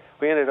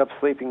 We ended up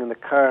sleeping in the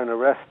car in a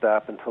rest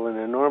stop until an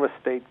enormous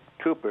state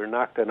trooper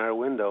knocked on our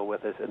window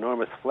with his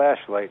enormous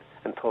flashlight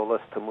and told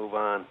us to move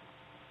on.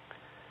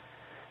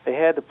 They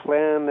had to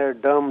plan their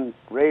dumb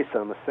race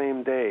on the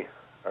same day.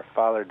 Our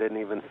father didn't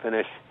even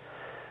finish.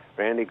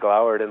 Randy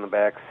glowered in the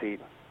back seat.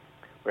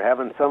 We're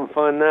having some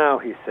fun now,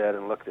 he said,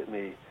 and looked at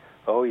me.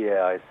 Oh,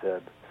 yeah, I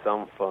said,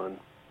 some fun.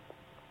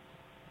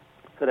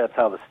 So that's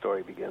how the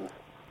story begins.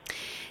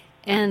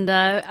 And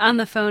on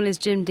the phone is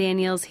Jim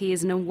Daniels. He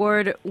is an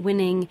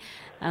award-winning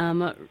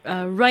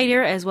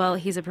writer as well.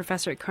 He's a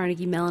professor at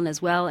Carnegie Mellon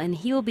as well, and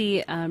he will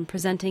be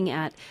presenting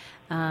at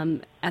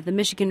the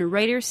Michigan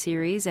Writers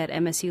Series at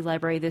MSU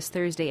Library this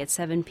Thursday at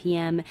 7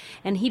 p.m.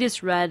 And he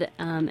just read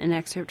an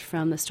excerpt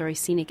from the story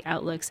Scenic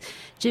Outlooks.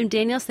 Jim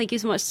Daniels, thank you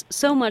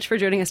so much for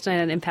joining us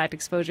tonight on Impact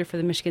Exposure for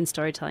the Michigan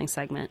Storytelling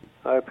segment.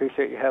 I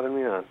appreciate you having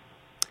me on.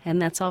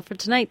 And that's all for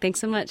tonight. Thanks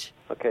so much.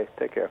 Okay,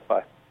 take care.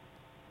 Bye.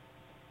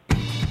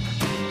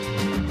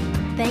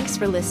 Thanks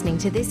for listening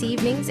to this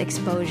evening's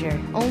Exposure,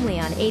 only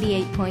on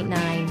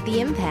 88.9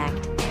 The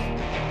Impact.